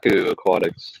 Daku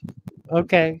Aquatics.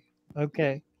 Okay.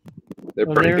 Okay. They're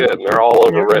Well, pretty good. And they're all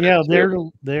over Reddit. Yeah,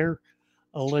 too. they're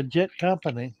a legit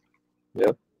company.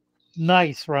 Yep.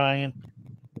 Nice, Ryan.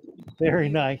 Very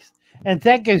nice. And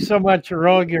thank you so much for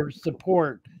all your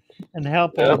support and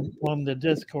help Yep. on the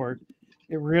Discord.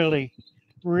 It really,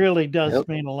 really does Yep.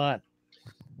 mean a lot.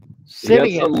 You got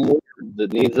Cydias. something weird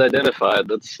that needs identified.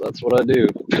 That's what I do.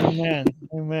 Amen.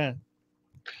 Amen.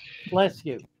 Bless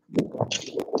you.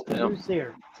 Yeah. Who's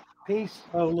here? Peace.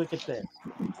 Oh, look at this.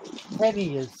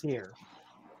 Kenny is here.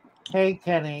 Hey,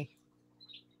 Kenny.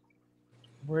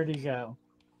 Where'd he go?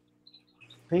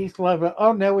 Peace, love.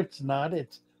 Oh, no, it's not.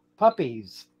 It's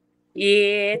puppies.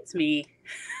 Yeah, it's me.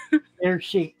 There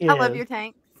she is. I love your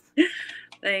tanks.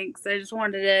 Thanks. I just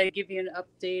wanted to give you an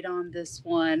update on this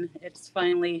one. It's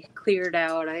finally cleared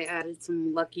out. I added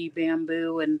some lucky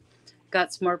bamboo and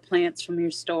got some more plants from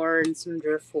your store and some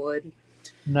driftwood.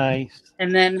 Nice.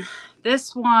 And then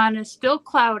this one is still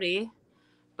cloudy,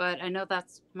 but I know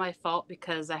that's my fault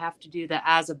because I have to do the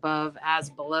as above, as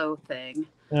below thing.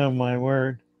 Oh, my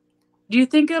word. Do you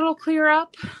think it'll clear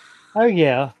up? Oh,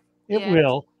 yeah, it Yeah.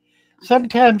 will.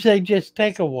 Sometimes they just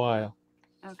take a while.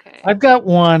 Okay. I've got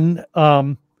one,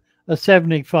 a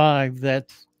 75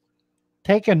 that's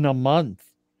taken a month,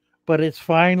 but it's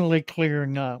finally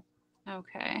clearing up.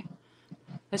 Okay.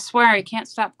 I swear I can't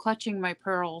stop clutching my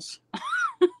pearls.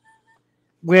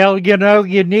 Well, you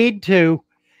need to,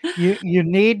 you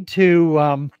need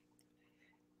to,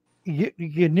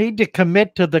 you need to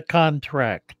commit to the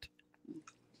contract.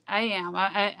 I am.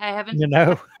 I haven't You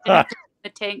know? been into the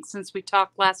tank since we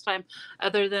talked last time,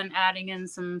 other than adding in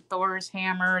some Thor's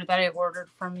hammer that I ordered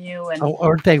from you and Oh,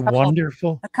 aren't they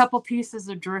wonderful? a couple pieces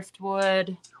of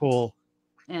driftwood. Cool.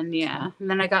 And yeah, and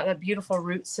then I got that beautiful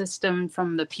root system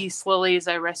from the peace lilies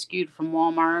I rescued from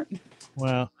Walmart.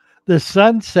 Wow. The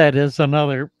sunset is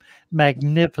another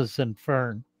magnificent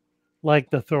fern, like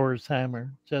the Thor's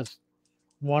hammer. Just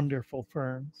wonderful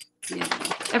ferns. Yeah.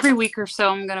 Every week or so,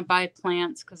 I'm gonna buy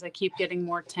plants because I keep getting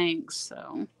more tanks.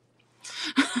 So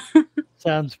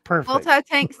Sounds perfect.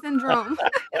 Multi-tank syndrome.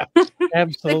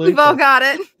 Absolutely. We've all got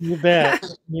it. You bet.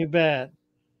 You bet.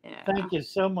 Yeah. Thank you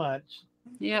so much.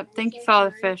 Yep. Thank you,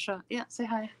 Father Fish. Yeah. Say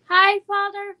hi. Hi,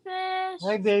 Father Fish.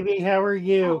 Hi, baby. How are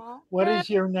you? Aw. What Good. is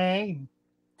your name?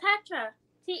 Tetra.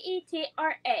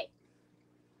 Tetra.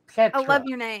 Petra. I love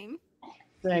your name.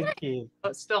 Thank you. Oh,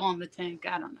 it's still on the tank.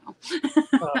 I don't know.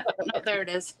 No, there it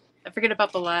is. I forget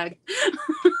about the lag.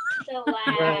 The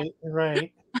lab. Right,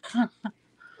 right.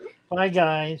 Bye,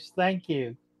 guys. Thank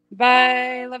you.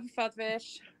 Bye. Love you, Father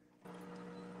Fish.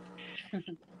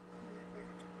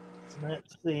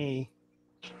 Let's see.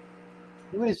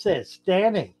 Who is this?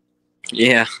 Danny.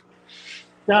 Yeah.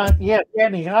 Yeah,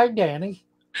 Danny. Hi, Danny.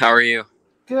 How are you?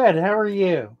 Good. How are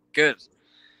you? Good.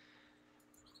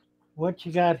 What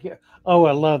you got here? Oh,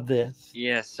 I love this.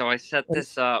 Yeah, so I set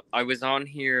this up. I was on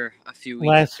here a few weeks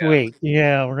Last ago. week.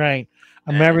 Yeah, right.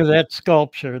 I remember that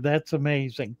sculpture. That's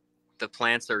amazing. The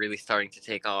plants are really starting to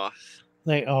take off.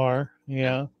 They are.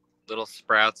 Yeah. Little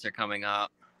sprouts are coming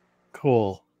up.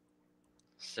 Cool.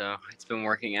 So it's been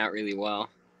working out really well.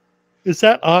 Is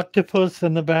that octopus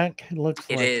in the back? It looks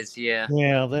It like. is, yeah.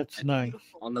 Yeah, that's nice.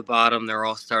 On the bottom, they're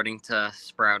all starting to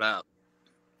sprout up.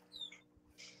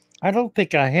 I don't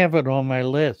think I have it on my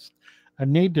list. I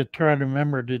need to try to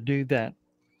remember to do that.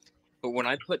 But when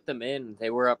I put them in, they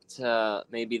were up to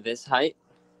maybe this height,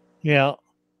 Yeah,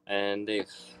 and they've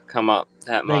come up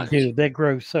that they much. do. They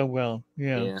grow so well.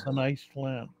 Yeah, Yeah. it's a nice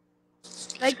plant.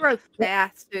 They grow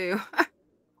fast too.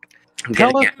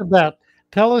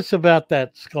 Tell us about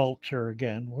that sculpture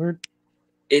again.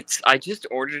 I just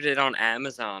ordered it on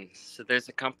Amazon. So there's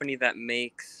a company that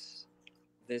makes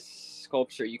this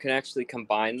sculpture. You can actually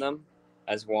combine them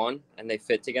as one, and they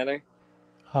fit together.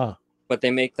 Huh. But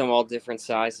they make them all different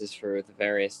sizes for the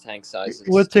various tank sizes.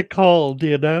 What's it called? Do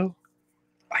you know?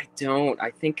 I don't.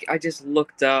 I think I just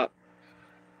looked up.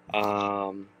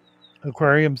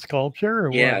 Aquarium sculpture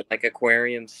or Yeah, what? like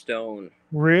aquarium stone.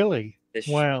 Really? This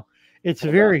Wow. It's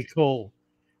hold very on. cool.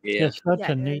 Yeah. It's such Yeah,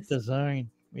 a it neat is. design.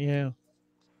 Yeah.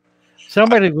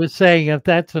 Somebody was saying if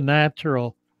that's a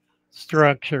natural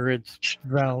structure, it's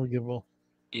valuable.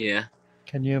 Yeah.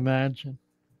 Can you imagine?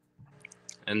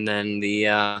 And then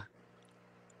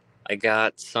I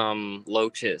got some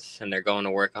loaches, and they're going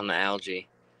to work on the algae.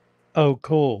 Oh,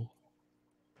 cool.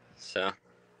 So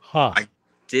Huh. I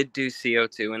did do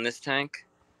CO2 in this tank,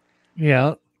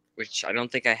 Yeah. which I don't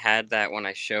think I had that when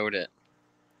I showed it.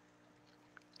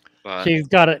 But So you've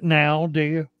got it now, do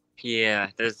you? yeah,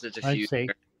 there's just a I few. see.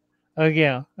 Oh,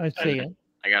 yeah. I And see then it.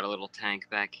 I got a little tank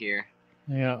back here.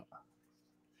 Yeah.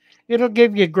 It'll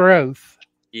give you growth.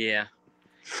 Yeah.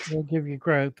 It'll give you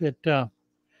growth.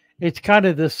 It's kind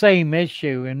of the same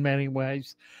issue in many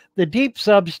ways. The deep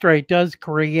substrate does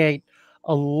create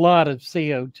a lot of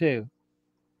CO2.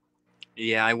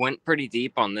 Yeah, I went pretty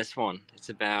deep on this one. It's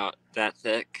about that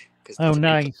thick because the Oh, tank goes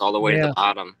nice. all the way to Yeah. the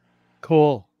bottom.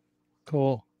 Cool.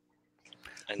 Cool.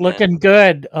 And Looking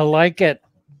good. I like it.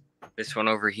 this one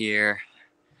over here.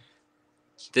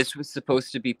 This was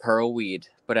supposed to be pearlweed,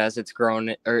 but as it's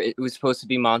grown, or it was supposed to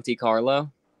be Monte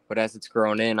Carlo, but as it's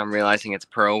grown in, I'm realizing it's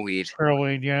pearlweed.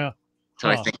 Pearlweed, yeah. So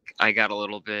I Huh. think I got a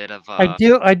little bit of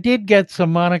I did get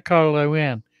some Monte Carlo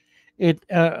in.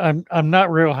 I'm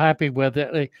not real happy with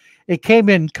it. It came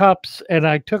in cups, and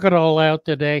I took it all out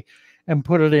today and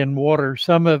put it in water.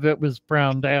 Some of it was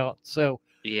browned out, so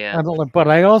yeah. I don't know. But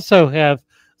I also have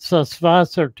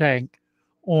Susvasser tank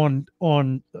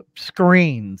on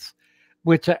screens,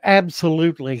 which I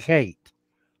absolutely hate.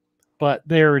 But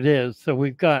there it is. So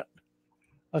we've got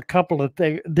a couple of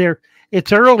things there.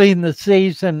 It's early in the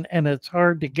season, and it's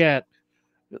hard to get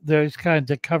those kinds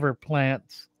of cover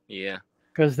plants Yeah.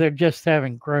 because they just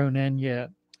haven't grown in yet.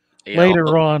 Yeah,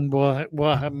 Later on,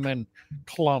 we'll have them in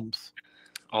clumps.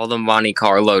 all the Monte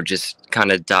Carlo just kind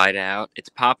of died out. It's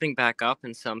popping back up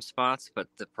in some spots, but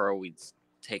the pearlweed's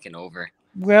taken over.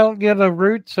 Well, the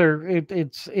roots are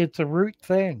it's a root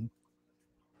thing.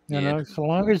 You Yeah. know, so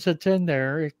long as it's in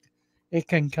there, it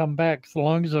can come back. So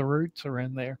long as the roots are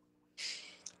in there.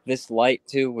 This light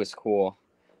too was cool.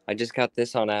 I just got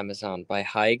this on Amazon by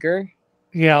Higer,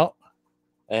 Yeah.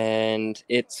 and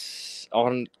it's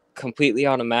on completely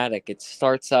automatic. It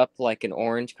starts up like an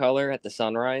orange color at the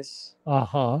sunrise,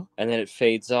 Uh-huh. and then it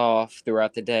fades off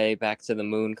throughout the day back to the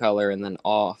moon color and then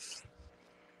off.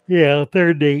 Yeah,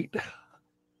 they're neat. That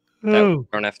way Oh, you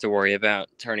don't have to worry about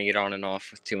turning it on and off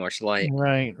with too much light.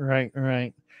 right.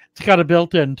 It's got a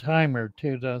built-in timer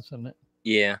too, doesn't it?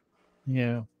 Yeah.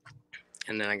 Yeah.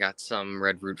 And then I got some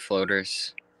red root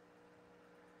floaters.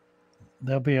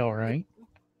 They'll be all right.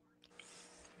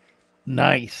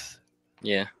 Nice.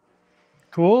 Yeah.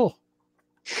 Cool.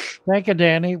 Thank you,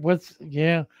 Danny.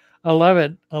 I love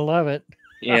it. I love it.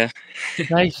 Yeah.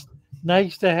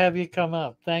 Nice to have you come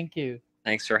up. Thank you.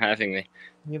 Thanks for having me.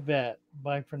 You bet.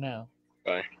 Bye for now.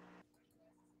 Bye.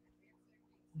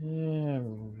 Yeah,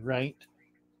 right.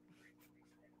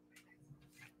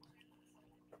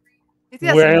 He's got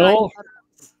some nice Well,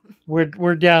 photos.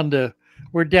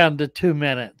 we're down to 2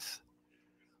 minutes.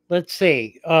 Let's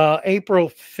see. April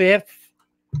 5th.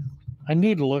 I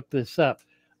need to look this up.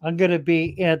 I'm going to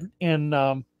be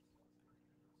in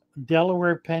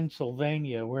Delaware,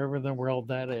 Pennsylvania, wherever in the world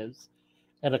that is,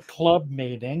 at a club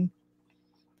meeting.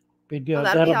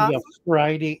 That'll be awesome. a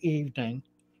Friday evening.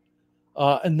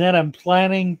 And then I'm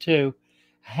planning to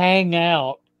hang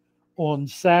out on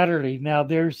Saturday. Now,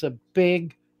 there's a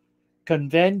big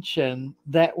convention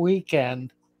that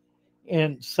weekend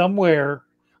in somewhere.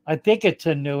 I think it's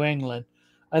in New England.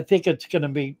 I think it's going to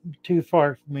be too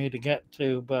far for me to get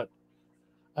to, but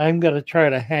I'm going to try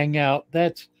to hang out.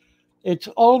 It's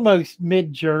almost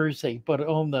mid-Jersey, but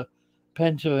on the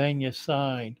Pennsylvania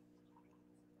side,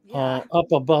 Yeah.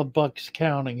 up above Bucks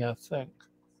County, I think.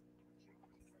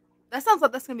 That sounds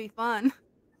like that's gonna be fun.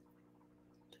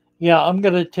 Yeah, I'm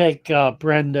going to take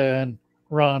Brenda and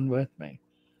Ron with me.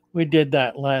 We did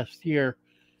that last year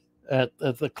at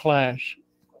the Clash,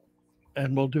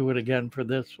 and we'll do it again for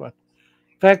this one.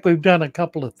 In fact, we've done a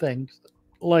couple of things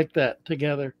like that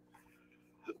together.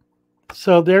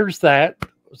 So there's that.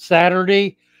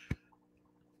 Saturday,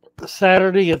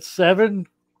 Saturday at 7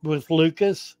 with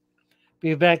Lucas.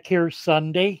 Be back here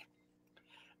Sunday.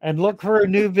 And look for a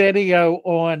new video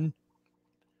on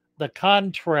the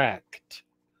contract.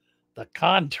 The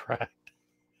contract.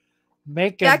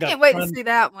 Making Yeah, I can't wait to fun. see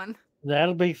that one.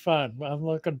 That'll be fun. I'm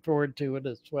looking forward to it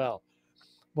as well.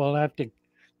 We'll have to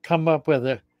come up with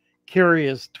a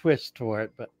curious twist for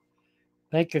it, but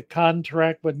make a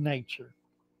contract with nature.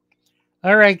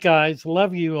 All right, guys.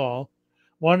 Love you all.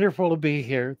 Wonderful to be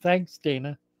here. Thanks,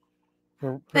 Dina.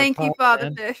 For Thank you, popping Father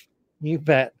in. Fish. You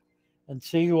bet. And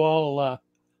see you all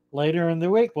later in the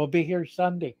week. We'll be here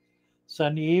Sunday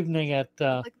evening at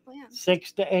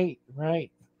 6 to 8.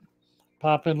 Right.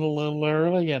 Pop in a little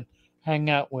early and hang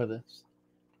out with us.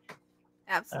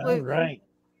 Absolutely. All right.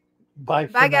 Bye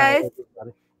for Bye, now, guys.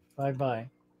 everybody. Bye-bye.